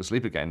and go back to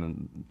sleep again.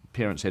 And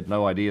parents had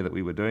no idea that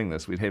we were doing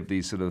this. We'd have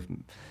these sort of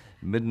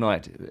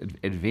midnight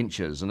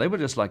adventures, and they were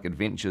just like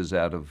adventures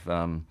out of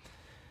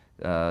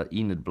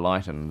Enid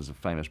Blyton, who's a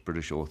famous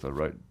British author,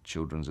 wrote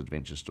children's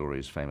adventure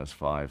stories, Famous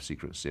Five,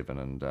 Secret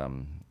Seven,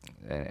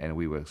 and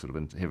we were sort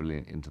of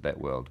heavily into that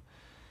world.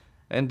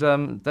 And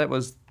that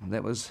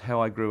was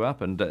how I grew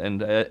up. And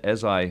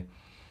as I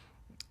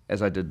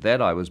did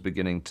that, I was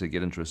beginning to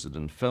get interested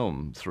in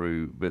film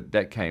but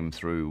that came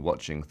through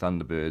watching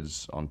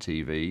Thunderbirds on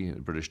TV, a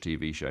British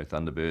TV show,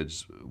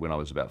 Thunderbirds, when I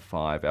was about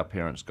 5. Our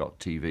parents got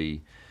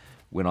TV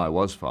when I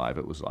was 5.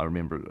 I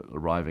remember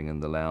arriving in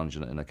the lounge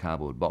in a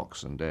cardboard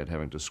box and Dad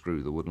having to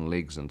screw the wooden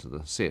legs into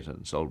the set.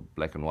 It's old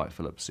black and white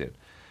Philips set.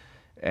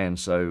 And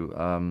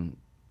so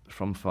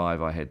from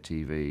 5 I had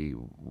TV,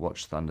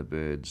 watched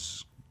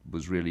Thunderbirds,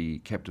 was really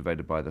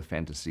captivated by the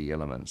fantasy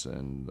elements,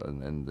 and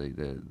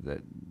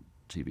that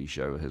TV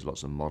show has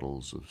lots of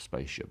models of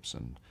spaceships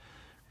and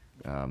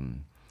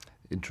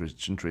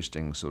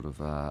interesting sort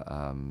of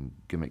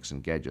gimmicks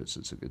and gadgets.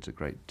 It's a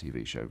great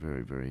TV show,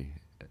 very, very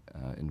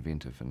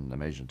inventive and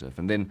imaginative.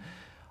 And then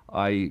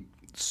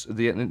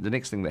the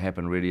next thing that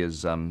happened really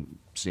is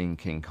seeing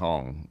King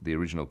Kong, the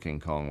original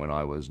King Kong, when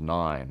I was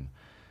 9,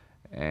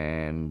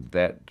 and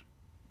that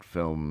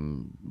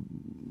film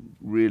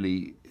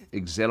really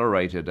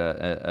accelerated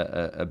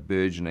a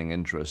burgeoning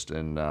interest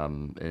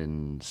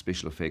in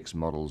special effects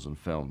models and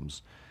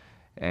films.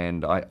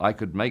 And I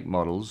could make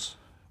models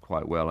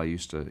quite well. I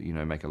used to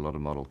make a lot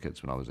of model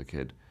kits when I was a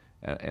kid,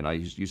 and I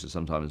used to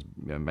sometimes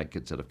make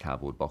kits out of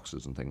cardboard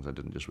boxes and things. I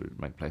didn't just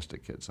make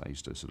plastic kits. I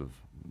used to sort of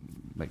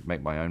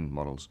make my own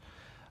models.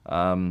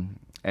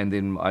 And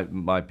then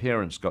my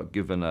parents got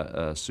given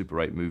a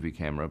Super 8 movie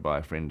camera by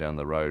a friend down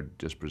the road,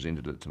 just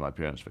presented it to my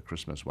parents for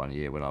Christmas one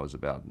year when I was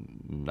about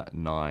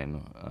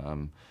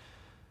 9.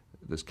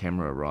 This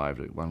camera arrived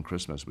at one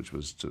Christmas, which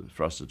was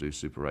for us to do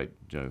Super 8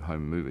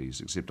 home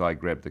movies, except I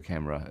grabbed the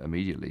camera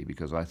immediately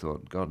because I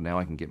thought, God, now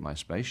I can get my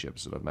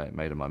spaceships that I've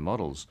made of my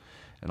models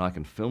and I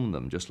can film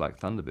them just like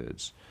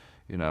Thunderbirds.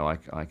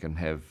 I can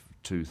have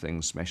two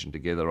things smashing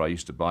together. I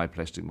used to buy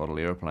plastic model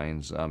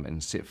airplanes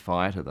and set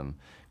fire to them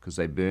because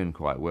they burn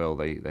quite well.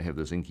 They have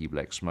this inky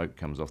black smoke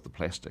comes off the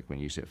plastic when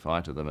you set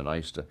fire to them, and I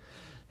used to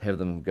have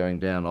them going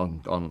down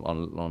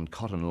on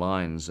cotton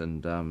lines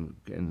and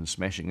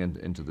smashing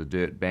into the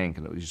dirt bank,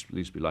 and it used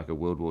to be like a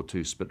World War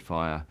II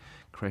Spitfire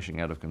crashing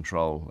out of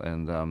control,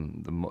 and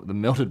the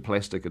melted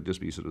plastic would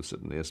just be sort of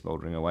sitting there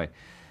smouldering away.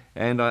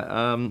 And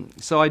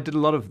so I did a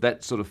lot of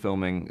that sort of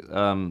filming.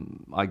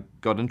 I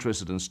got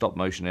interested in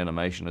stop-motion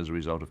animation as a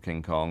result of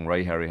King Kong,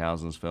 Ray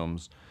Harryhausen's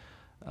films,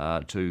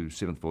 2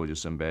 Seventh Voyage of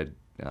Sinbad,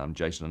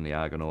 Jason and the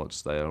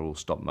Argonauts. They are all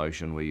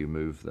stop-motion where you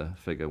move the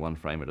figure one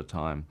frame at a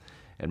time.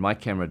 And my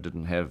camera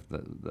didn't have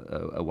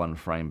a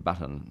one-frame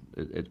button.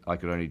 I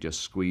could only just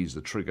squeeze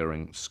the trigger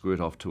and squirt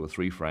off 2 or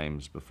 3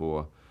 frames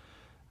before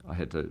I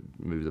had to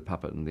move the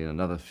puppet, and then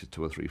another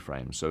 2 or 3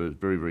 frames. So it was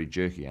very, very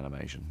jerky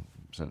animation,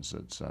 since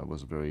it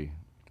was very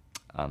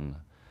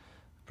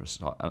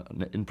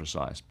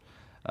imprecise.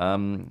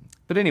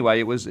 But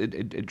anyway,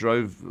 it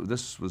drove.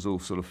 This was all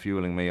sort of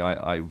fueling me.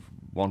 I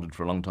wanted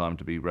for a long time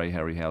to be Ray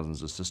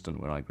Harryhausen's assistant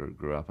when I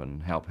grew up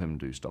and help him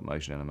do stop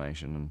motion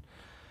animation,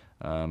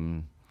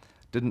 and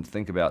didn't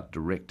think about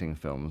directing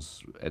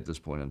films at this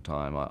point in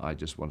time. I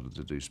just wanted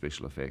to do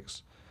special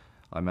effects.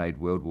 I made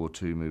World War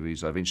II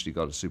movies. I eventually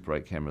got a Super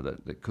 8 camera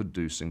that could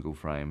do single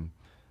frame,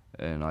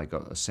 and I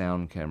got a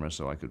sound camera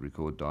so I could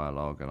record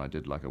dialogue, and I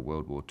did like a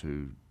World War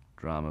II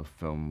drama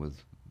film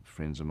with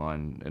friends of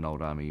mine in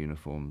old army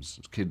uniforms,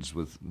 kids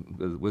with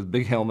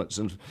big helmets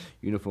and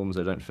uniforms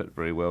that don't fit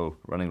very well,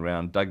 running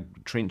around,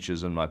 dug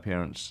trenches in my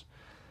parents'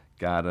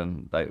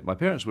 garden. My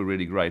parents were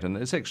really great, and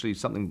it's actually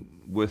something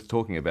worth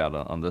talking about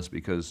on this,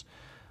 because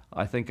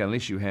I think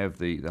unless you have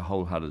the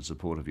wholehearted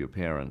support of your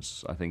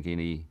parents, I think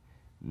any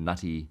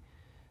nutty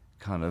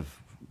kind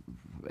of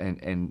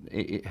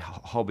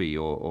hobby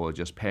or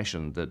just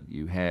passion that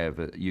you have,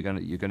 you're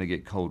going to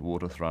get cold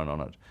water thrown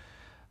on it.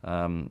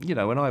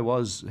 When I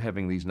was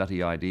having these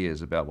nutty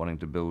ideas about wanting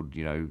to build,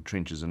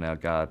 trenches in our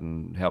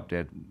garden, help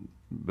Dad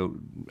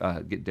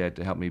get Dad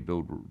to help me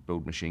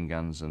build machine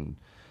guns and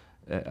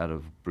out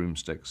of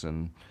broomsticks,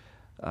 and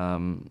I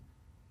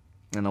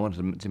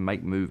wanted to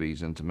make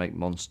movies and to make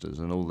monsters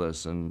and all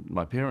this. And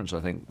my parents,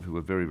 I think, who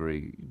were very,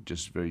 very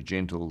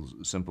gentle,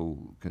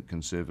 simple,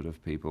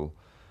 conservative people,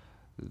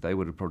 they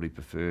would have probably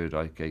preferred.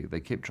 They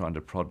kept trying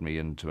to prod me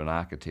into an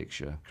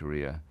architecture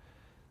career.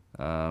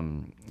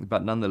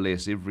 But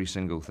nonetheless, every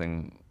single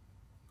thing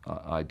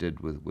I did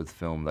with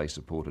film, they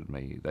supported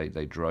me.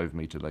 They drove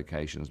me to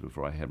locations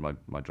before I had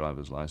my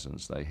driver's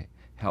license. They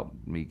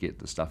helped me get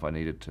the stuff I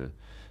needed to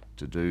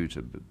do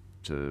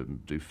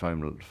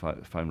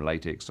foam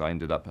latex. I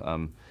ended up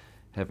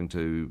having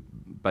to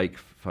bake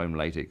foam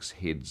latex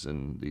heads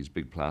in these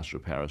big plaster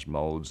of Paris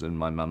molds in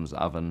my mum's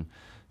oven.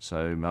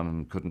 So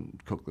Mum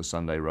couldn't cook the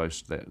Sunday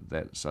roast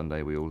that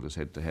Sunday. We all just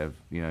had to have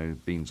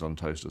beans on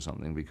toast or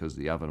something, because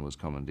the oven was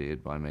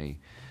commandeered by me,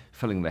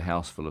 filling the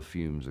house full of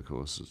fumes, of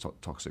course,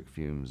 toxic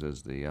fumes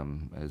as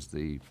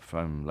the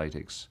foam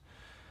latex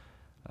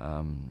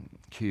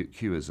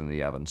cures in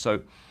the oven.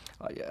 So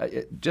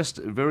just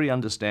very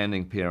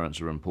understanding parents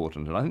are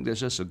important, and I think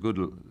that's just a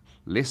good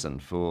lesson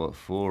for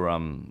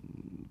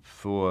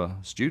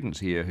students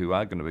here who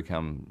are going to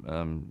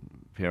become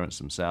parents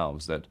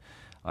themselves, that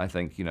I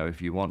think, you know,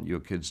 if you want your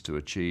kids to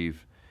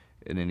achieve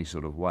in any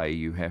sort of way,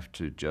 you have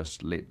to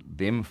just let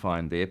them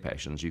find their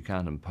passions. You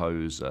can't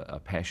impose a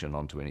passion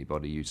onto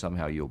anybody.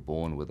 You're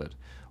born with it,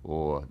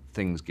 or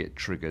things get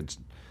triggered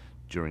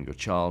during your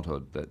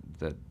childhood that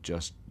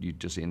you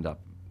just end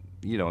up,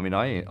 you know. I mean,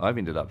 I've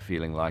ended up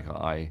feeling like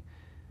I'm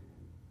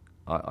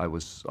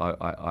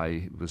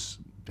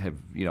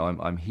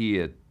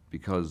here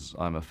because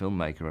I'm a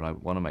filmmaker and I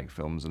want to make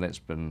films, and that's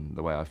been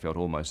the way I felt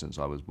almost since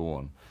I was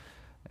born.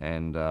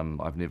 And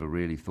I've never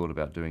really thought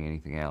about doing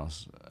anything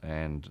else.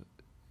 And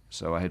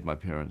so I had my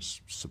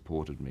parents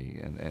supported me,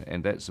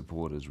 and that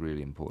support is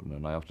really important.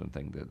 And I often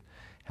think that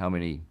how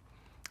many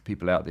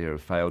people out there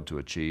have failed to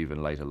achieve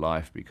in later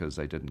life because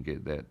they didn't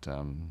get that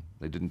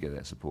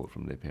support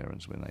from their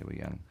parents when they were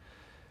young.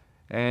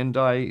 And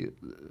I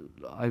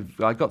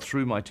got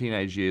through my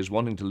teenage years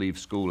wanting to leave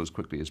school as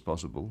quickly as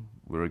possible.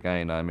 Where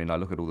again, I mean, I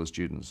look at all the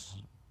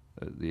students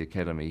at the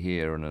academy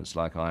here, and it's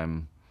like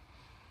I'm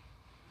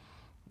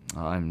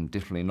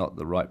definitely not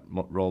the right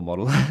role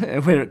model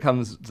when it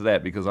comes to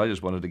that, because I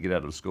just wanted to get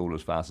out of school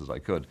as fast as I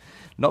could.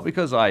 Not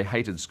because I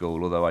hated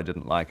school, although I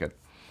didn't like it.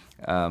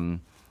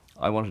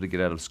 I wanted to get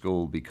out of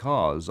school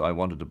because I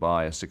wanted to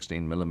buy a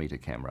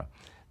 16mm camera.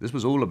 This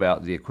was all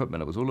about the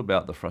equipment. It was all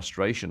about the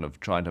frustration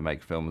of trying to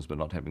make films but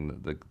not having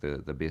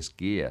the best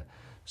gear.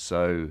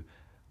 So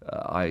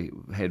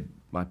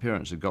my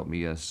parents had got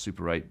me a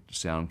Super 8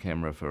 sound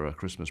camera for a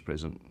Christmas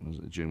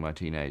present during my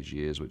teenage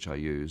years, which I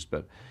used.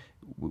 But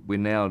we're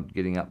now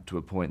getting up to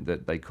a point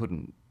that they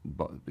couldn't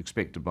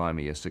expect to buy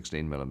me a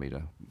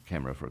 16mm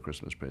camera for a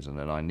Christmas present,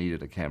 and I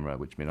needed a camera,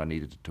 which meant I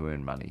needed to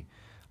earn money.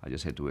 I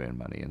just had to earn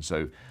money. And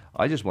so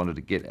I just wanted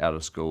to get out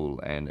of school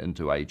and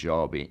into a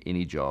job,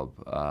 any job,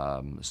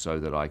 so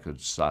that I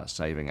could start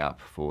saving up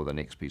for the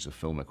next piece of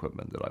film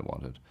equipment that I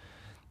wanted.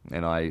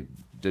 And I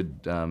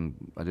did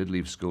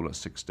leave school at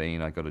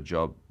 16. I got a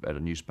job at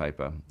a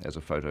newspaper as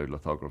a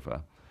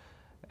photolithographer.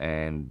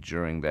 And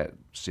during that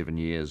 7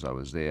 years I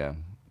was there,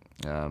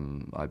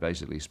 I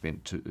basically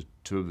spent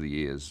two of the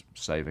years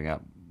saving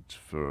up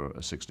for a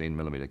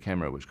 16mm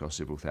camera, which cost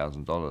several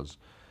 $1,000s.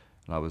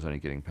 And I was only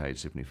getting paid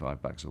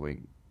 $75 a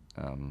week.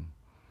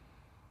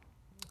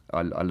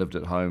 I lived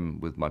at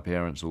home with my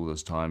parents all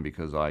this time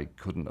because I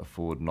couldn't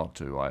afford not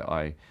to.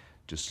 I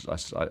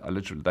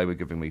literally, they were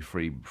giving me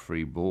free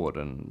board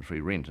and free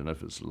rent, and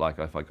because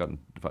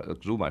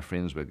all my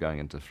friends were going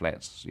into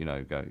flats, you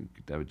know,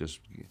 they were just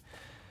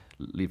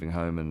leaving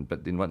home,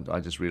 but then I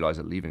just realised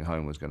that leaving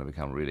home was going to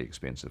become really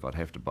expensive. I'd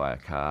have to buy a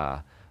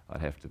car, I'd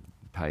have to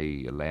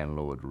pay a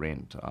landlord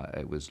rent.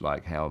 It was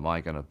like, how am I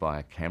going to buy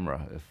a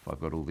camera if I've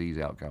got all these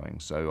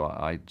outgoings? So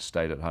I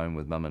stayed at home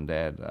with Mum and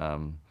Dad,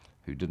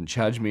 who didn't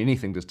charge me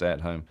anything to stay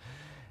at home,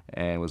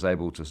 and was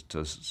able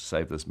to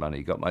save this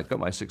money. Got my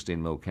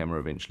 16mm camera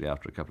eventually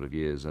after a couple of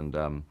years, and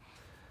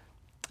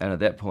at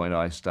that point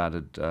I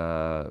started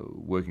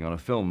working on a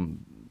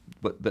film,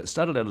 but that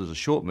started out as a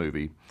short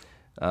movie.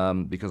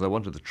 Because I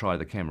wanted to try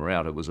the camera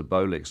out. It was a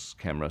Bolex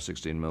camera,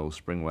 16mm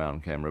spring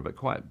wound camera, but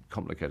quite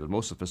complicated,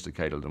 more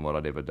sophisticated than what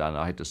I'd ever done.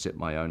 I had to set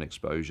my own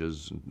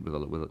exposures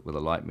with a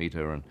light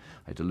meter, and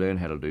I had to learn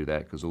how to do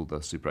that because all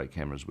the Super 8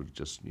 cameras would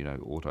just, you know,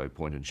 auto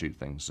point and shoot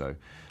things. So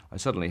I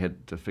suddenly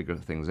had to figure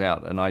things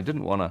out, and I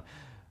didn't want to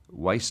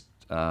waste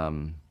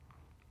any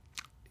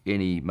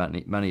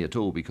money at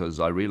all, because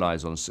I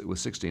realized with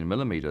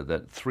 16mm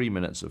that 3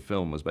 minutes of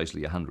film was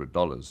basically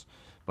 $100.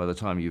 By the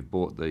time you've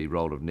bought the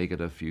roll of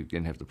negative, you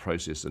then have to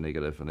process the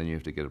negative, and then you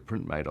have to get a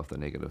print made off the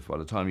negative. By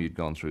the time you'd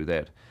gone through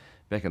that,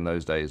 back in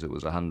those days, it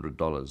was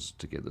 $100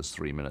 to get this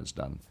 3 minutes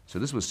done. So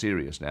this was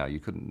serious now. You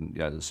couldn't, you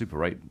know, the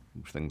Super 8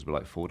 things were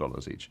like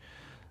 $4 each.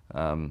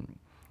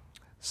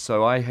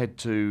 So I had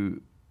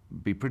to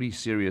be pretty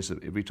serious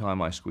every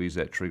time I squeezed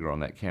that trigger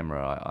on that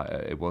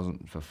camera. It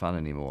wasn't for fun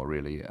anymore,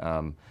 really.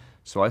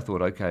 So I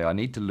thought, okay, I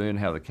need to learn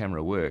how the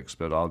camera works,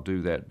 but I'll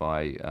do that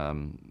by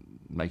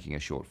making a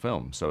short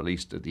film. So at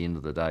least at the end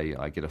of the day,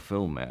 I get a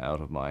film out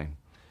of my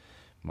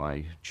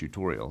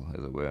tutorial,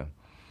 as it were.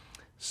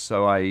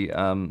 So I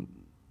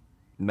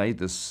made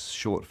this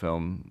short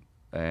film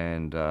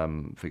and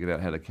figured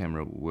out how the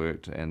camera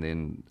worked,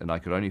 and I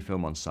could only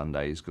film on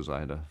Sundays because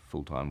I had a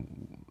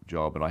full-time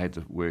job, and I had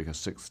to work a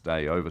 6th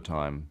day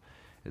overtime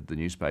at the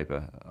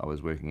newspaper I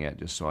was working at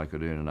just so I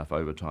could earn enough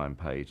overtime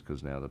paid,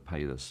 because now to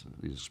pay these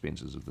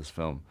expenses of this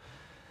film.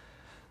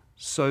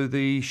 So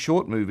the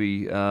short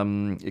movie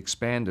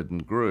expanded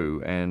and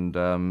grew, and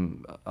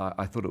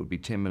I thought it would be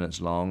 10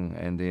 minutes long,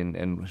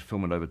 and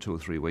film it over 2 or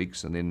 3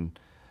 weeks. And then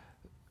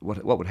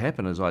what would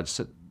happen is I'd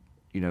sit,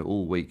 you know,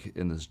 all week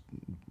in this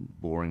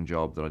boring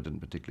job that I didn't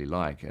particularly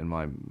like, and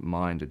my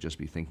mind would just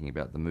be thinking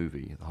about the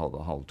movie the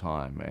whole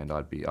time, and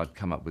I'd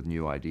come up with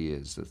new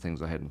ideas, the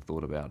things I hadn't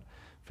thought about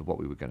for what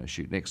we were going to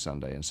shoot next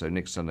Sunday. And so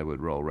next Sunday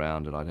would roll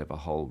around, and I'd have a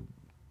whole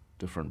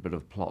different bit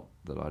of plot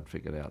that I'd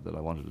figured out that I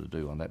wanted to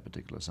do on that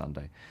particular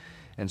Sunday.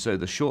 And so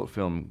the short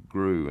film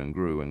grew and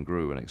grew and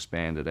grew and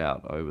expanded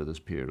out over this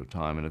period of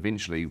time, and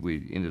eventually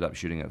we ended up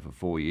shooting it for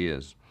 4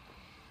 years,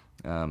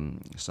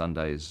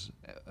 Sundays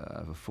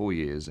for 4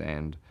 years,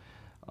 and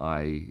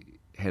I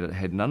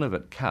had none of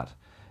it cut,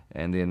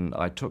 and then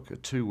I took a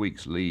 2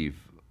 weeks leave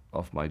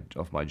off my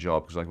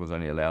job because I was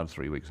only allowed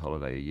 3 weeks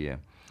holiday a year.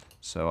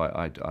 So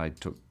I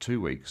took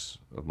 2 weeks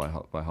of my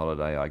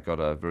holiday. I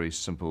got a very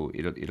simple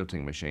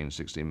editing machine,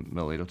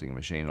 60mm editing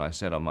machine, and I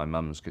sat on my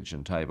mum's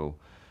kitchen table,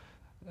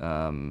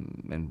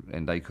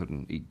 and they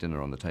couldn't eat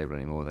dinner on the table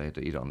anymore. They had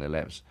to eat it on their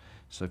laps.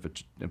 So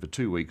for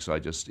 2 weeks, I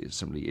just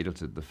simply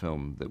edited the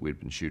film that we'd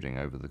been shooting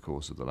over the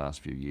course of the last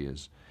few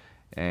years,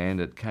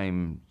 and it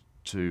came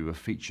to a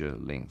feature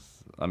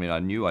length. I mean, I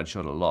knew I'd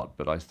shot a lot,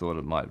 but I thought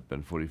it might have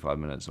been 45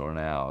 minutes or an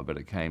hour, but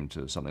it came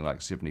to something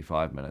like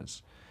 75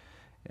 minutes.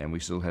 And we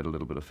still had a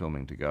little bit of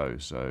filming to go.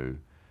 So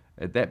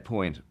at that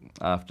point,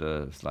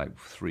 after like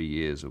 3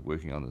 years of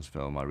working on this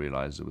film, I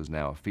realized it was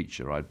now a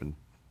feature. I'd been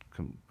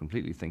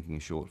completely thinking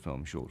short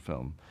film.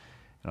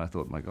 And I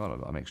thought, my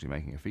God, I'm actually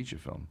making a feature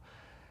film.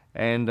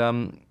 And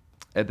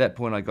at that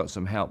point, I got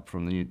some help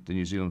from the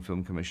New Zealand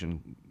Film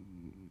Commission,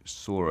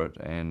 saw it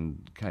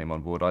and came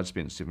on board. I'd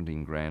spent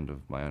 17 grand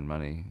of my own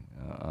money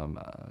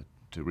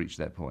to reach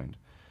that point.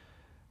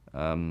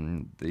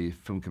 The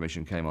Film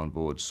Commission came on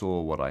board, saw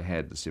what I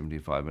had, the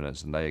 75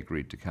 minutes, and they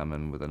agreed to come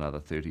in with another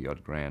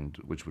 30-odd grand,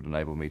 which would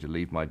enable me to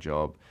leave my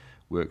job,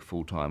 work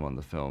full-time on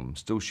the film,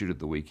 still shoot at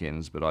the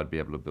weekends, but I'd be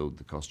able to build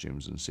the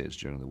costumes and sets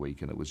during the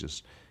week, and it was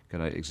just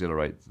going to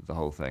exhilarate the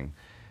whole thing.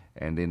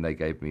 And then they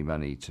gave me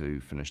money to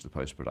finish the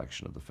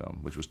post-production of the film,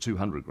 which was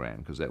 200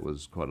 grand, because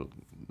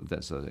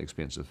that's an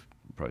expensive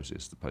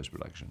process, the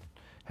post-production.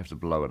 Have to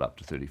blow it up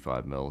to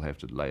 35mm, have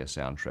to lay a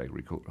soundtrack,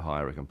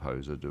 hire a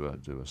composer, do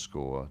a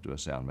score, do a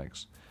sound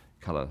mix,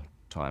 colour,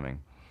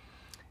 timing,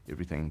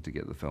 everything to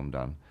get the film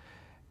done.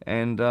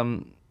 And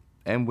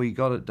we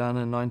got it done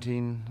in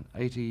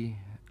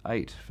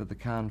 1988 for the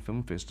Cannes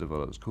Film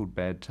Festival. It was called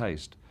Bad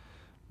Taste.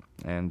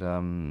 And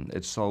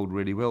it sold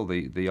really well.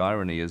 The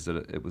irony is that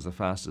it was the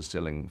fastest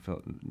selling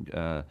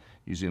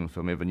New Zealand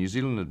film ever. New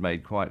Zealand had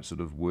made quite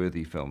sort of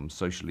worthy films,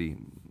 socially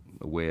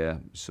aware,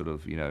 sort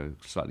of,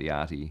 slightly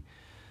arty,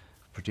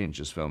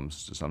 pretentious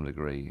films to some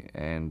degree.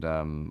 And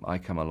I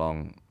come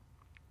along,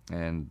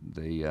 and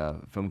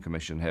the Film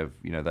Commission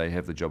they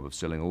have the job of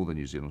selling all the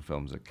New Zealand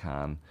films at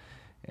Cannes.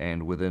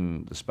 And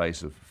within the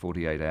space of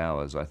 48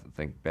 hours, I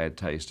think Bad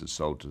Taste had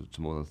sold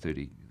to more than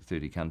 30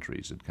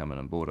 countries had come in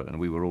and bought it, and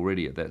we were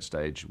already at that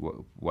stage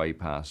way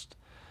past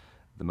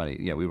the money.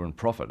 We were in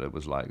profit. It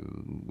was like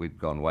we'd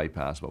gone way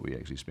past what we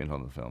actually spent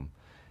on the film,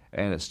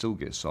 and it still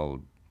gets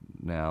sold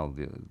now.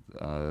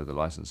 The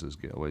licenses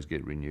always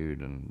get renewed,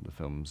 and the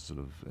film's sort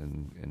of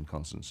in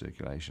constant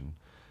circulation.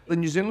 The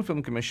New Zealand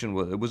Film Commission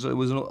it was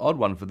an odd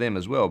one for them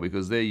as well,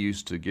 because they're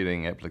used to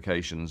getting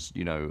applications,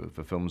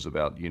 for films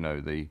about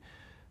the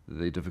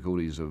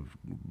difficulties of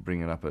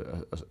bringing up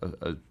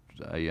a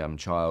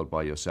child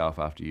by yourself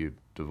after you've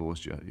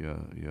divorced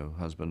your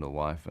husband or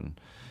wife, and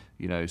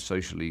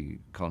socially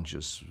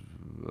conscious,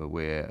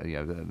 aware.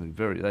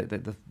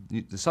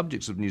 The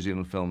subjects of New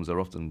Zealand films are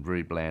often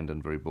very bland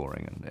and very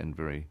boring and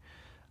very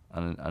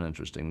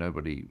uninteresting.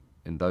 Nobody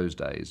in those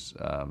days,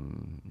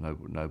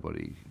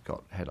 nobody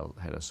had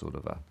a sort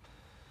of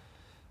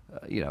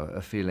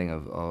a feeling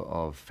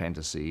of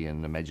fantasy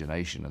and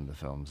imagination in the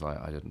films.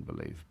 I didn't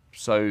believe.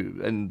 So,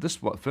 and this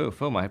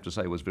film, I have to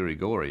say, was very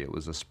gory. It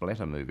was a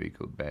splatter movie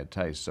called Bad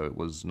Taste. So it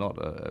was not.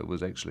 It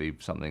was actually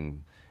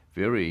something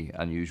very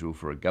unusual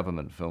for a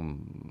government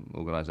film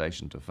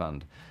organisation to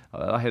fund.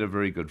 I had a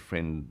very good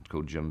friend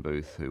called Jim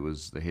Booth, who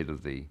was the head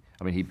of the.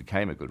 I mean, he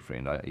became a good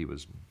friend. He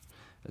was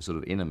a sort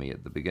of enemy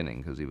at the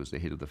beginning because he was the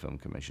head of the Film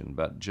Commission.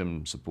 But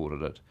Jim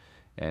supported it,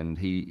 and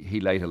he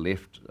later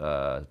left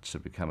to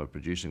become a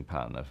producing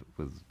partner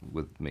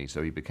with me.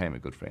 So he became a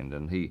good friend,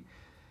 and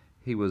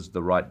he was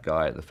the right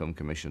guy at the Film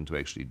Commission to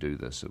actually do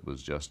this. It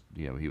was just,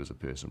 he was a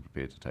person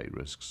prepared to take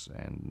risks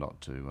and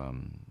not to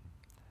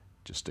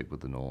just stick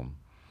with the norm.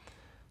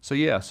 So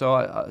yeah,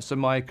 so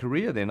my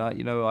career then,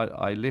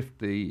 I left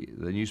the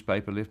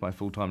newspaper, left my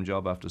full-time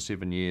job after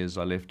 7 years.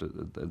 I left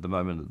at the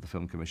moment that the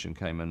Film Commission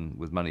came in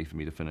with money for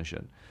me to finish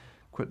it.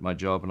 Quit my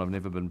job, and I've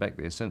never been back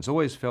there since.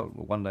 Always felt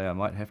one day I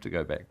might have to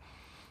go back,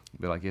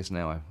 but I guess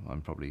now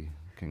I'm probably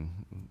can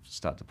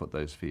start to put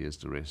those fears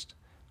to rest.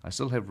 I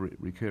still have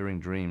recurring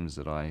dreams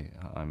that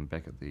I'm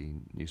back at the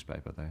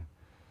newspaper, though,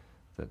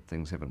 that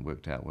things haven't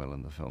worked out well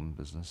in the film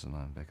business, and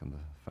I'm back in the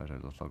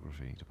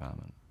photolithography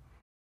department.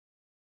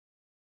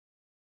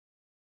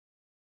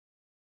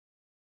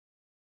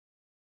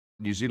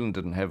 New Zealand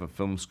didn't have a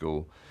film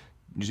school.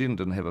 New Zealand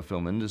didn't have a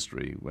film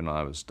industry when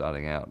I was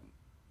starting out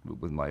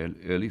with my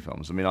early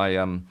films. I mean, I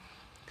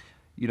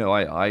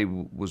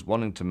was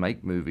wanting to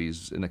make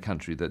movies in a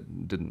country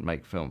that didn't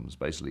make films,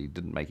 basically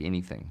didn't make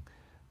anything.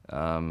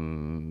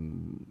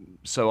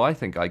 So I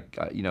think I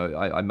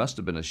must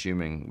have been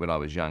assuming when I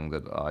was young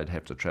that I'd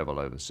have to travel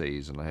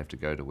overseas and I'd have to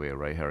go to where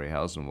Ray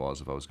Harryhausen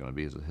was if I was going to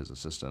be his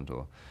assistant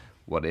or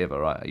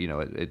whatever. I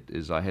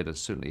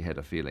certainly had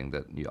a feeling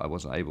that I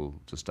wasn't able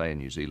to stay in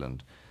New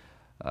Zealand.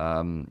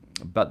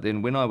 But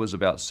then when I was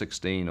about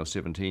 16 or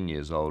 17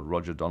 years old,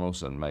 Roger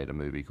Donaldson made a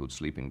movie called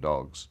Sleeping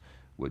Dogs,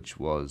 which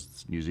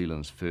was New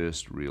Zealand's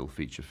first real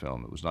feature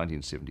film. It was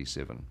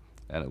 1977,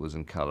 and it was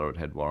in colour. It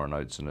had Warren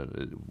Oates in it.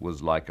 It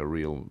was like a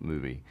real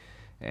movie.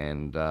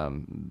 And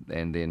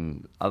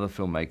then other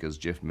filmmakers,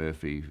 Jeff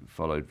Murphy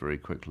followed very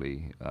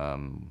quickly.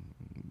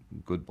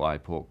 Goodbye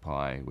Pork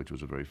Pie, which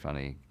was a very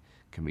funny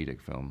comedic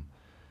film,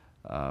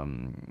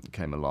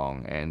 came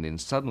along. And then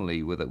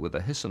suddenly, with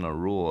a hiss and a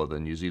roar, the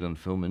New Zealand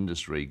film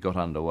industry got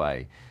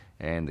underway,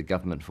 and the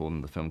government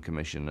formed the Film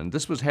Commission. And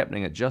this was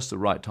happening at just the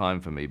right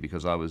time for me,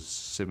 because I was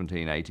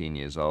 17, 18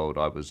 years old.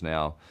 I was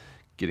now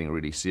getting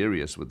really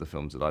serious with the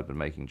films that I'd been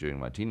making during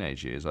my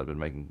teenage years. I'd been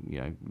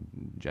making,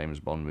 James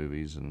Bond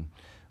movies and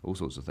all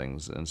sorts of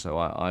things. And so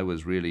I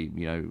was really,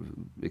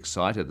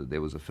 excited that there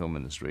was a film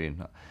industry.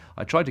 And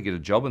I tried to get a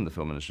job in the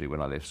film industry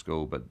when I left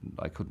school, but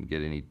I couldn't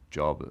get any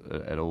job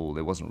at all.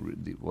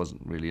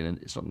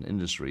 It's not an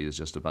industry. There's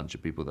just a bunch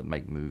of people that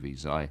make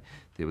movies.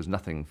 There was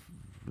nothing,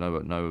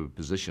 no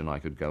position I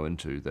could go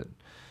into that.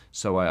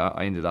 So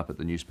I ended up at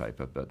the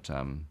newspaper, But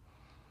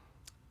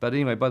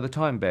anyway, by the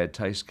time Bad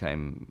Taste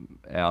came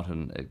out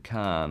at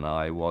Cannes,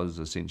 I was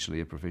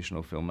essentially a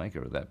professional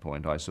filmmaker at that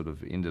point. I sort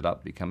of ended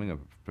up becoming a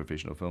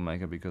professional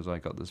filmmaker because I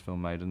got this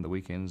film made in the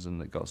weekends,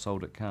 and it got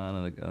sold at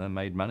Cannes, and it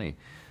made money.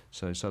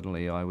 So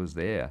suddenly I was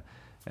there.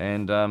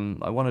 And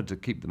I wanted to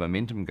keep the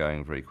momentum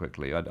going very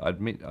quickly.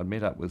 I'd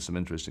met up with some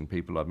interesting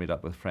people. I'd met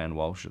up with Fran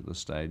Walsh at this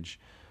stage,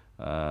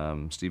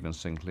 Stephen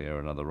Sinclair,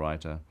 another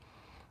writer.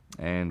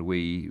 And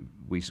we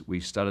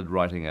started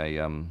writing a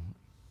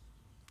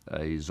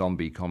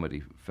zombie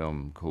comedy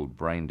film called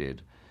Braindead,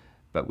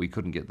 but we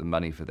couldn't get the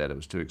money for that. It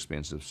was too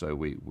expensive, so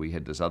we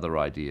had this other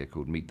idea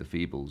called Meet the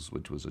Feebles,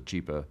 which was a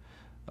cheaper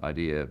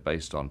idea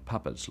based on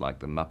puppets like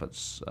the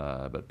Muppets,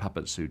 but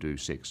puppets who do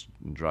sex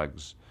and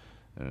drugs,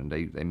 and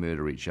they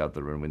murder each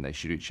other, and when they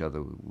shoot each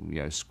other,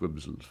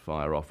 squibs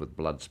fire off with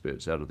blood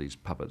spurts out of these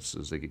puppets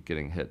as they're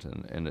getting hit,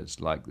 and it's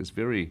like this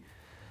very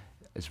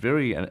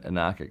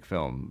anarchic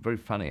film, very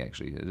funny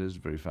actually. It is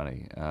very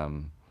funny.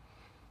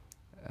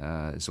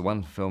 It's the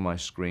one film I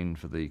screened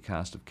for the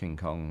cast of King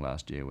Kong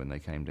last year when they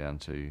came down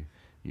to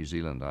New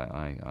Zealand.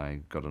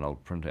 I got an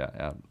old printout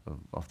out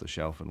off the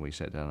shelf, and we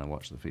sat down and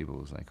watched The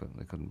Feebles. They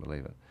couldn't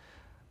believe it.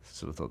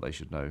 Sort of thought they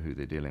should know who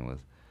they're dealing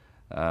with.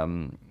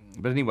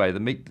 But anyway, the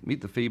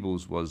Meet the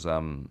Feebles was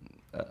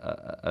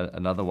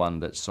another one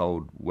that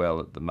sold well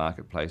at the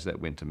marketplace.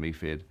 That went to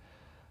MeFed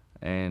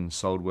and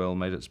sold well,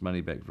 made its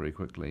money back very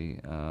quickly,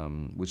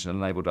 which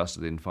enabled us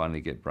to then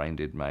finally get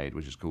Braindead made,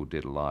 which is called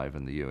Dead Alive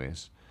in the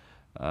US.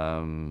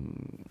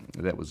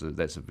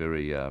 That's a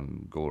very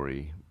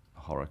gory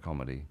horror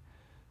comedy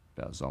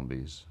about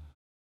zombies.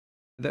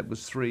 That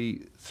was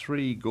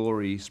three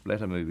gory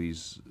splatter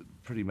movies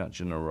pretty much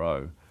in a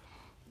row,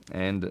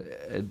 and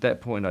at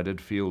that point I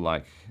did feel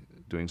like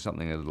doing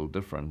something a little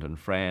different. And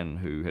Fran,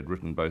 who had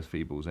written both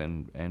Feebles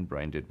and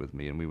Braindead with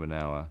me, and we were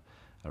now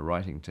a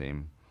writing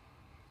team.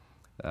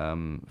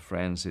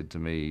 Fran said to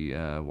me,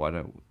 "Why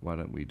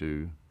don't we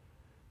do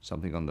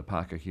something on the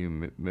Parker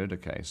Hume murder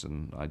case?"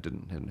 And I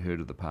hadn't heard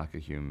of the Parker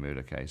Hume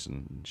murder case,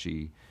 and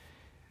she'd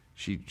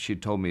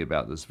told me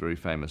about this very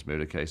famous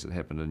murder case that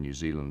happened in New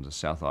Zealand, the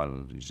South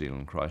Island of New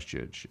Zealand,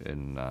 Christchurch,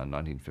 in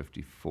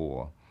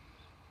 1954,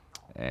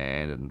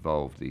 and it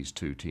involved these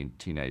two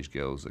teenage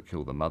girls that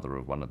killed the mother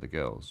of one of the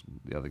girls.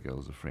 The other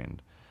girl's a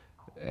friend,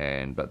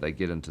 but they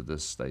get into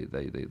this.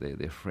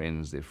 They're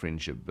friends. Their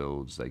friendship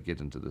builds. They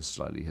get into this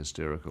slightly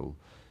hysterical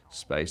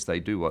space. They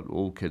do what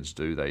all kids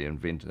do. They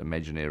invent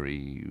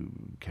imaginary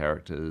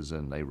characters,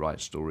 and they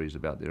write stories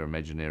about their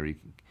imaginary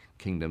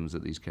kingdoms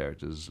that these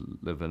characters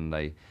live in.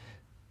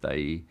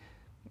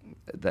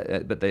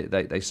 But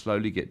they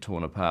slowly get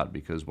torn apart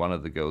because one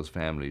of the girls'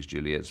 families,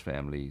 Juliet's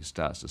family,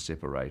 starts to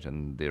separate,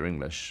 and they're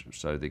English,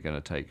 so they're going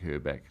to take her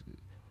back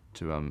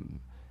to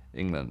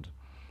England,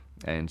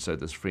 and so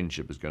this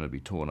friendship is going to be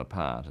torn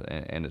apart.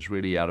 And it's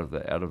really out of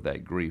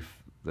that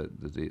grief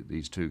that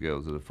these two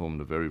girls that have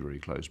formed a very, very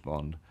close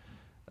bond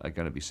are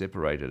going to be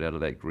separated. Out of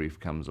that grief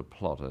comes a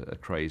plot, a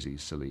crazy,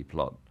 silly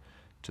plot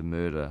to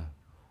murder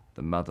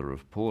the mother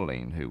of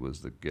Pauline, who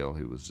was the girl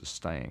who was just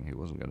staying, who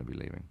wasn't going to be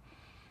leaving.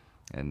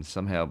 And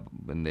somehow,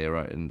 and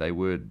they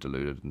were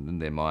deluded, and in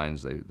their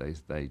minds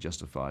they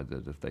justified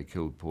that if they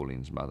killed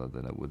Pauline's mother,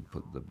 then it would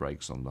put the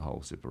brakes on the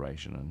whole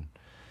separation.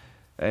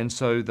 And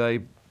so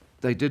they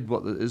did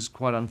what is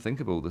quite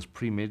unthinkable, this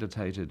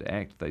premeditated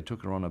act. They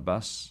took her on a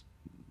bus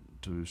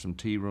to some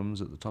tea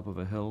rooms at the top of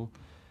a hill,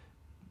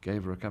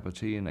 gave her a cup of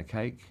tea and a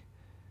cake,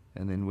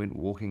 and then went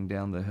walking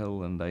down the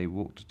hill. And they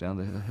walked down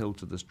the hill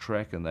to this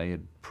track, and they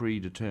had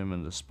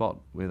predetermined a spot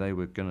where they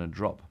were going to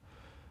drop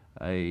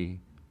a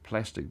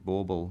plastic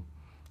bauble,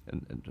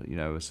 and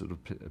a sort of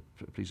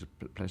a piece of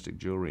plastic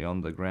jewelry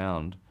on the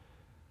ground,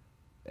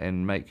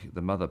 and make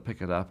the mother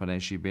pick it up. And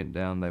as she bent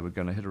down, they were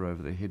going to hit her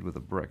over the head with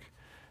a brick.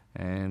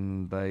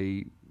 And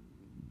they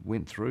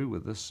went through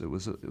with this. It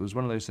was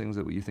one of those things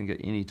that you think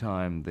at any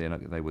time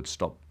they would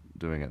stop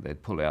doing it,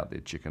 they'd pull out,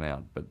 they'd chicken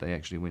out, but they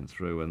actually went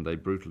through and they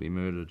brutally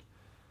murdered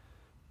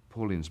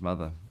Pauline's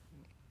mother.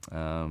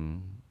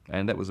 And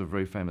that was a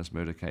very famous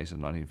murder case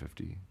in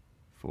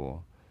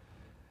 1954.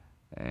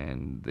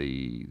 And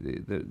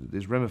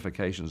there's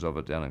ramifications of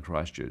it down in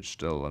Christchurch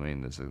still. I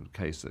mean, there's a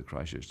case that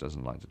Christchurch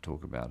doesn't like to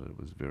talk about. It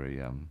was very,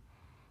 it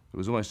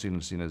was almost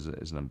seen as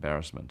an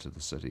embarrassment to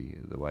the city,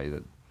 the way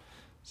that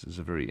this is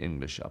a very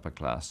English upper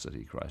class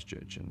city,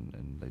 Christchurch,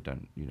 and they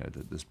don't,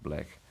 this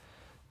black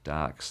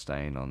dark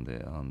stain on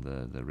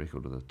the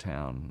record of the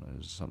town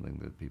is something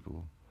that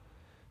people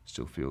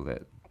still feel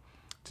that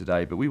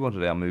today. But we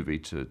wanted our movie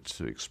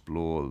to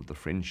explore the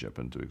friendship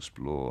and to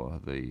explore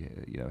the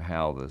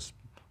how this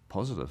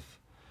positive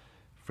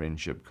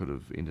friendship could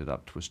have ended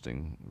up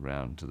twisting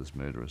round to this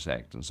murderous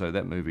act. And so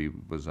that movie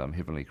was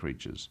Heavenly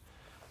Creatures.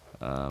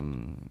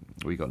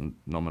 We got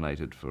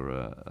nominated for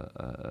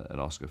an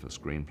Oscar for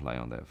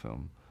screenplay on that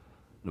film.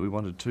 We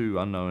wanted two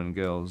unknown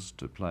girls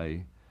to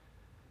play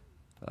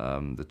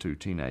the two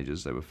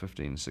teenagers. They were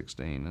 15,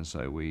 16, and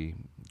so we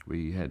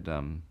had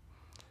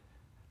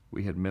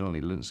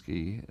Melanie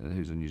Linsky,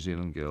 who's a New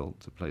Zealand girl,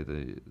 to play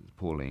the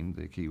Pauline,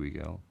 the Kiwi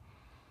girl.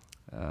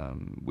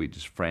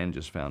 Fran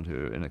just found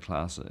her in a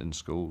class in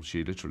school.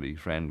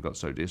 Fran got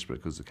so desperate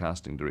because the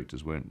casting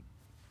directors weren't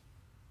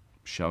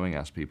showing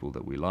us people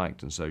that we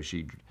liked, and so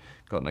she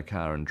got in a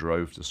car and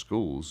drove to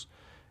schools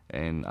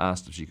and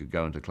asked if she could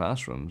go into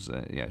classrooms.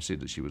 Said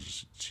that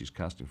she's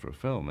casting for a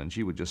film, and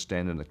she would just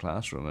stand in the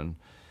classroom and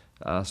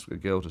ask a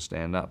girl to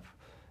stand up,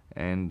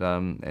 and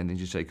then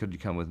she'd say, "Could you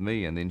come with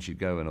me?" And then she'd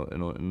go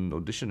and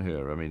audition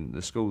her. I mean,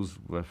 the schools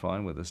were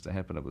fine with this to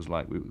happen. It was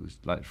like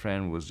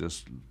Fran was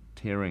just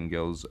tearing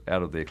girls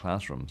out of their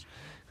classrooms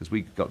because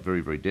we got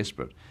very, very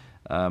desperate.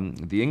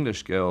 The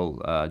English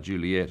girl,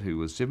 Juliet, who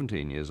was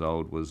 17 years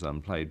old, was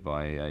played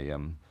by a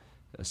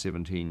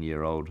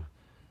 17-year-old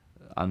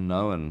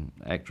unknown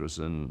actress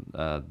in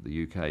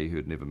the UK who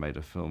had never made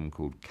a film,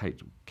 called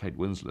Kate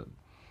Winslet.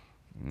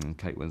 And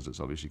Kate Winslet's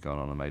obviously gone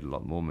on and made a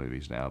lot more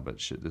movies now,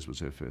 but this was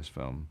her first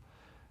film.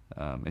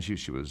 And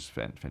she was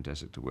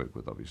fantastic to work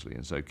with, obviously.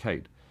 And so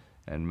Kate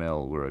and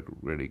Mel were a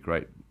really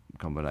great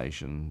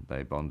combination.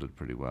 They bonded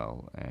pretty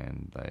well,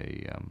 and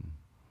they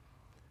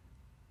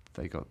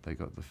got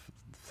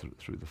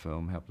through the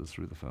film, helped us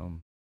through the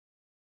film.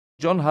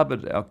 John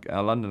Hubbard,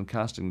 our London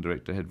casting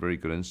director, had very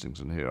good instincts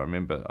in her. I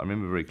remember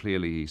very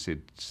clearly he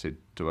said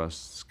to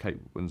us,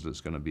 "Kate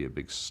Winslet's going to be a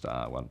big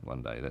star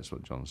one day." That's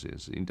what John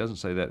says. He doesn't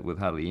say that with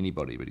hardly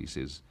anybody, but he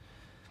says,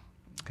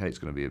 "Kate's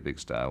going to be a big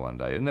star one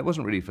day." And that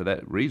wasn't really for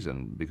that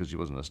reason, because she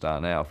wasn't a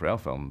star now for our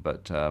film,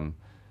 but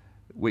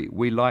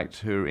we liked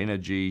her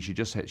energy. She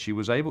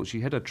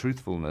had a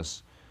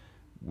truthfulness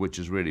which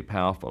is really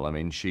powerful. I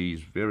mean, she's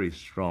very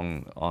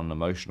strong on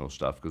emotional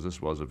stuff, because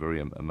this was a very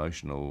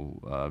emotional,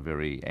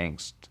 very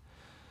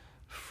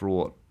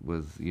angst-fraught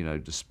with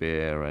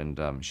despair,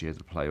 and she had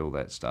to play all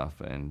that stuff.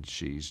 And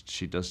she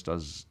just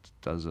does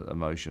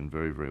emotion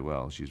very, very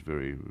well. She's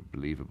very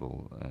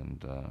believable,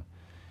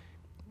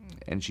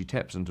 and she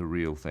taps into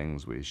real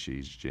things where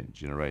she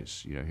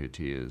generates her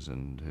tears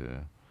and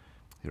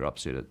her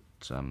upset. It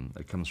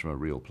comes from a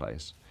real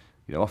place.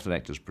 Often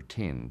actors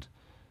pretend,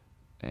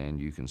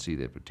 and you can see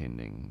they're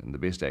pretending. And the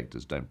best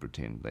actors don't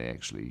pretend. They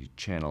actually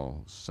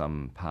channel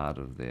some part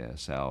of their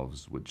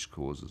selves which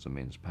causes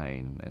immense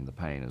pain, and the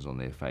pain is on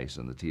their face,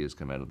 and the tears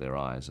come out of their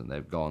eyes, and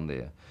they've gone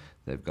there.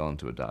 They've gone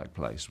to a dark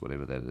place,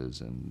 whatever that is,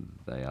 and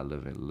they are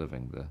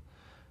living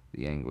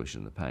the anguish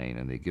and the pain,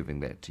 and they're giving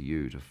that to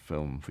you to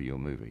film for your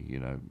movie,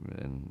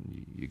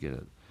 and you get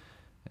it.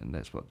 And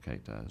that's what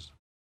Kate does.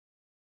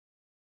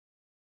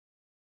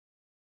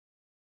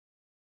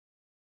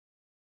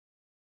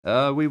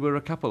 We were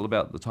a couple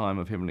about the time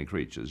of Heavenly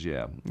Creatures,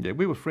 yeah.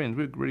 We were friends.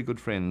 We were really good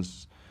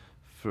friends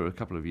for a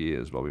couple of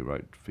years while we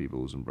wrote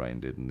Feebles and Brain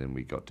Dead, and then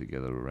we got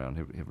together around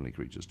Heavenly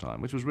Creatures time,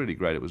 which was really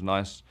great. It was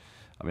nice.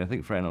 I mean, I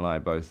think Fran and I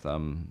both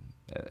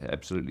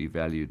absolutely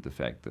valued the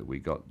fact that we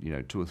got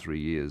 2 or 3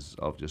 years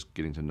of just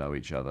getting to know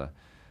each other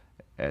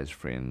as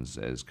friends,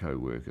 as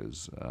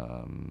co-workers,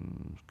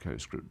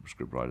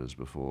 co-script writers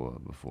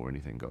before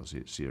anything got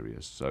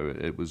serious. So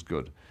it was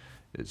good.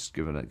 It's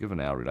given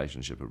our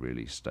relationship a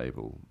really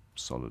stable,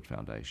 solid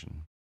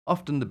foundation.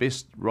 Often the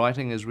best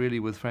writing is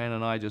really with Fran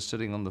and I just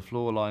sitting on the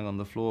floor, lying on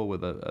the floor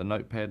with a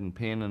notepad and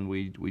pen, and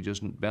we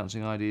just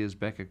bouncing ideas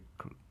back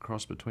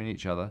across between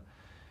each other.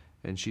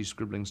 And she's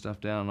scribbling stuff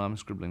down, and I'm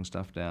scribbling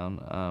stuff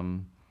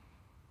down.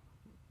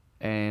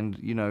 And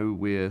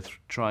we're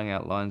trying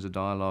out lines of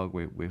dialogue.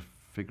 We're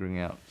figuring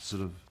out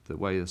sort of the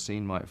way the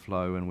scene might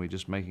flow, and we're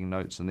just making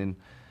notes. And then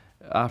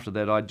after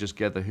that, I'd just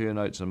gather her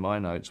notes and my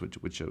notes,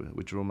 which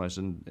are almost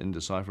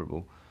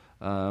indecipherable,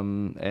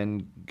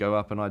 and go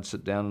up, and I'd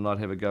sit down and I'd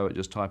have a go at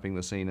just typing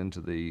the scene into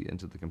the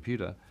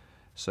computer,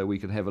 so we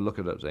can have a look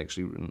at it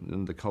actually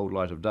in the cold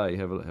light of day.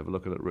 Have a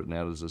look at it written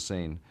out as a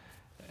scene,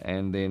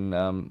 and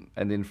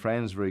then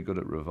Fran's very good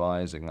at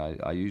revising.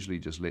 I usually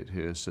just let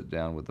her sit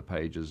down with the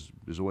pages.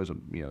 There's always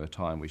a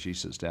time where she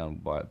sits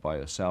down by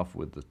herself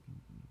with the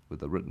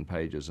written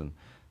pages and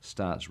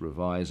starts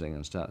revising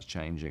and starts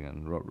changing,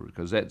 and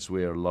because that's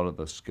where a lot of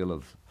the skill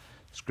of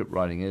script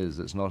writing is.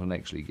 It's not in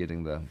actually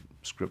getting the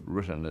script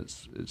written,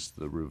 it's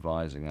the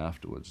revising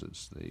afterwards.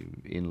 It's the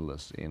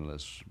endless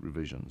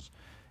revisions,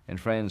 And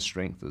Fran's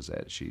strength is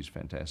that she's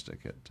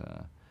fantastic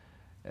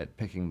at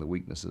picking the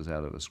weaknesses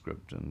out of a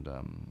script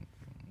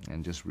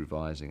and just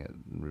revising it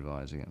and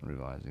revising it and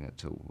revising it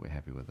till we're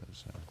happy with it.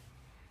 So.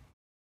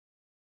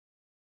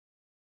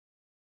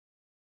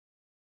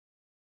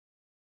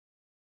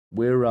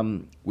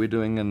 We're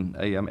doing an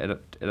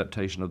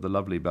adaptation of The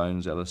Lovely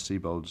Bones, Alice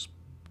Sebold's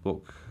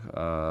book.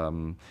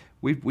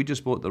 We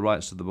just bought the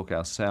rights to the book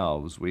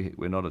ourselves.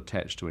 We're not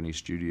attached to any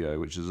studio,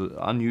 which is an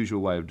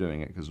unusual way of doing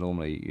it, because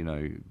normally, you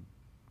know,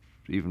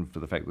 even for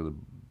the fact that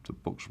the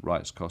book's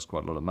rights cost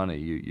quite a lot of money,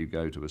 you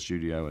go to a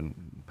studio and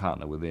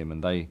partner with them,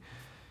 and they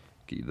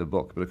get you the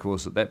book. But of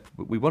course,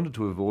 we wanted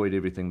to avoid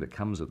everything that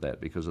comes of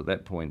that, because at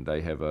that point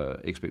they have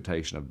an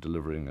expectation of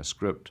delivering a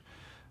script,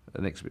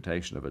 an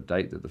expectation of a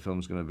date that the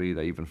film's going to be.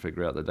 They even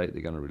figure out the date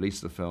they're going to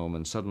release the film,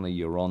 and suddenly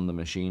you're on the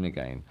machine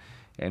again.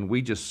 And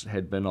we just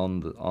had been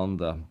on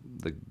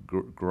the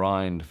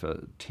grind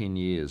for 10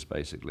 years,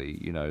 basically.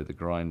 You know, the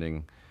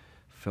grinding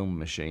film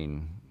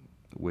machine,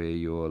 where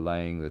you're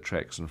laying the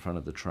tracks in front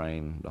of the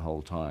train the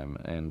whole time,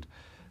 and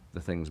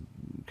the things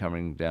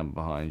coming down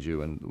behind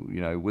you. And you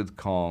know, with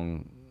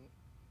Kong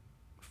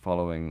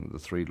following the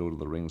 3 Lord of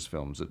the Rings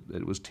films,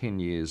 it was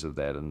 10 years of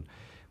that, and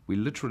we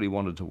literally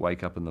wanted to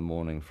wake up in the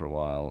morning for a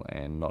while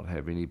and not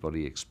have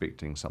anybody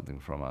expecting something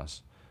from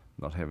us,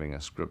 not having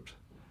a script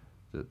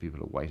that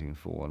people are waiting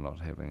for,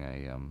 not having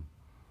a,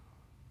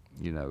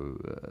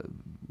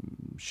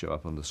 show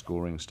up on the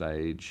scoring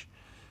stage,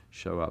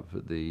 show up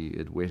at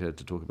Weta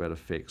to talk about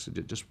effects.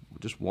 It just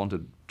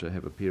wanted to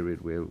have a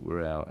period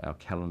where our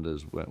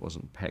calendars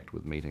wasn't packed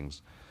with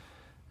meetings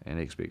and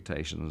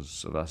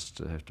expectations of us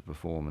to have to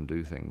perform and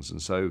do things.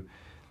 And so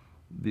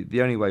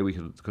the only way we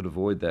could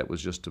avoid that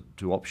was just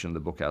to option the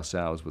book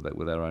ourselves with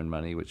our own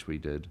money, which we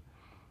did.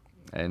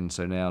 And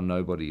so now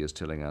nobody is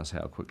telling us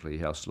how quickly,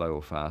 how slow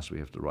or fast we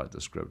have to write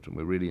the script, and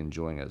we're really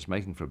enjoying it. It's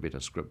making for a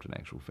better script in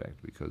actual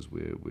fact, because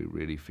we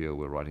really feel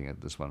we're writing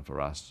this one for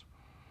us.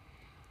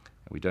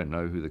 And we don't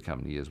know who the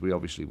company is. We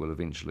obviously will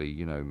eventually,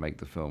 you know, make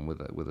the film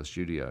with a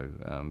studio,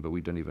 but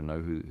we don't even know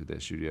who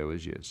that studio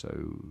is yet. So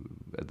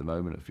at the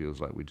moment it feels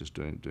like we're just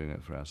doing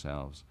it for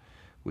ourselves,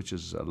 which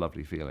is a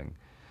lovely feeling.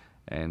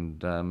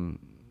 And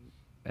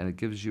it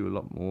gives you a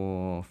lot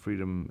more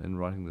freedom in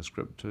writing the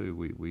script too.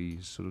 We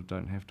sort of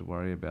don't have to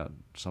worry about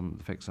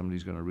the fact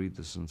somebody's going to read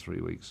this in 3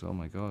 weeks. Oh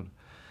my God,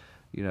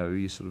 you know,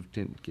 you sort of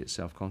tend to get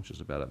self-conscious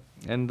about it.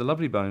 And The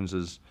Lovely Bones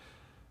is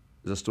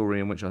a story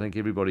in which I think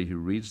everybody who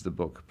reads the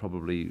book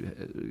probably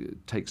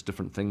takes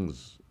different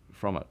things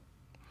from it.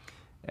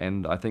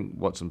 And I think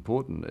what's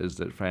important is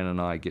that Fran and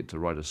I get to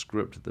write a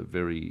script that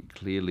very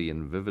clearly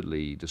and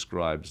vividly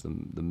describes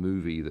the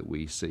movie that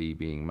we see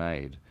being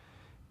made,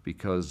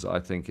 because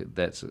I think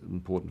that's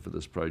important for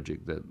this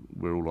project, that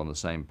we're all on the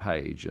same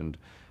page. And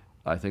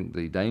I think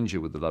the danger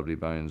with The Lovely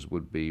Bones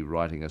would be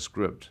writing a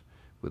script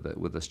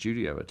with a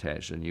studio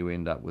attached, and you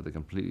end up with a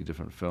completely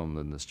different film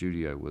than the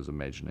studio was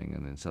imagining,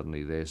 and then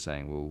suddenly they're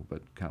saying, well,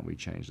 but can't we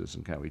change this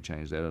and can't we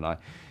change that?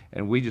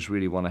 And we just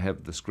really want to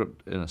have the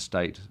script in a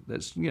state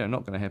that's, you know,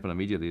 not going to happen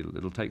immediately.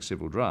 It'll take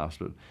several drafts,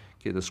 but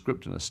get the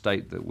script in a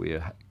state that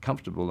we're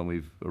comfortable and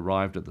we've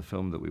arrived at the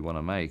film that we want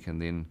to make,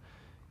 and then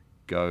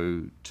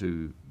go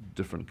to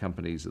different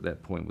companies at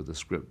that point with the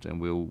script, and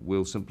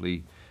we'll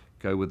simply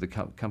go with the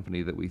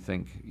company that we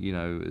think, you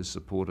know, is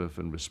supportive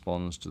and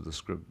responds to the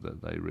script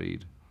that they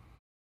read.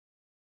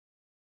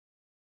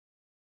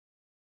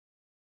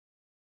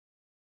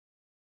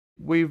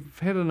 We've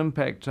had an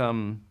impact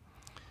to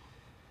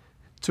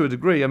a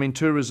degree. I mean,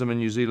 tourism in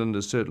New Zealand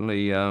has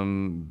certainly,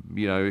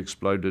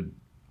 exploded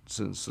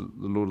since the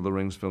Lord of the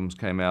Rings films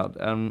came out.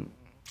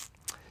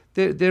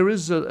 There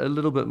is a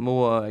little bit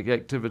more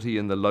activity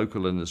in the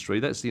local industry.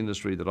 That's the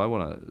industry that I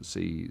want to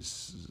see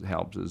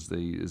helped, is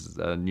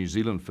the New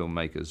Zealand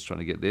filmmakers trying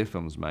to get their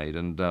films made.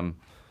 And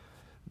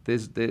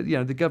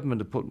the government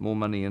have put more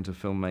money into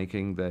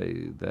filmmaking.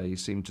 They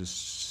seem to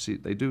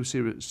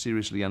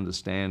seriously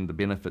understand the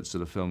benefits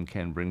that a film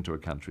can bring to a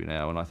country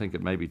now. And I think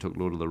it maybe took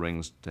Lord of the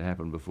Rings to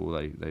happen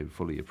before they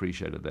fully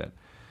appreciated that.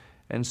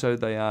 And so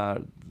they are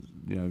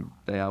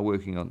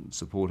working on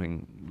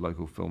supporting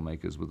local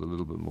filmmakers with a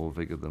little bit more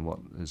vigour than what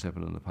has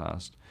happened in the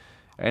past.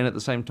 And at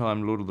the same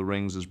time, Lord of the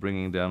Rings is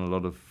bringing down a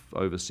lot of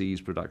overseas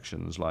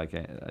productions, like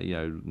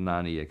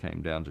Narnia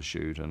came down to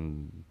shoot,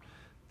 and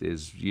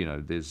there's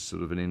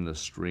sort of an endless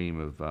stream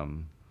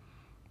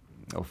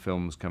of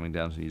films coming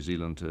down to New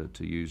Zealand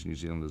to use New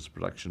Zealand as a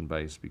production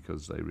base,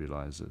 because they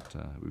realise that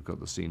we've got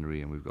the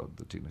scenery and we've got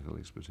the technical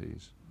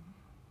expertise.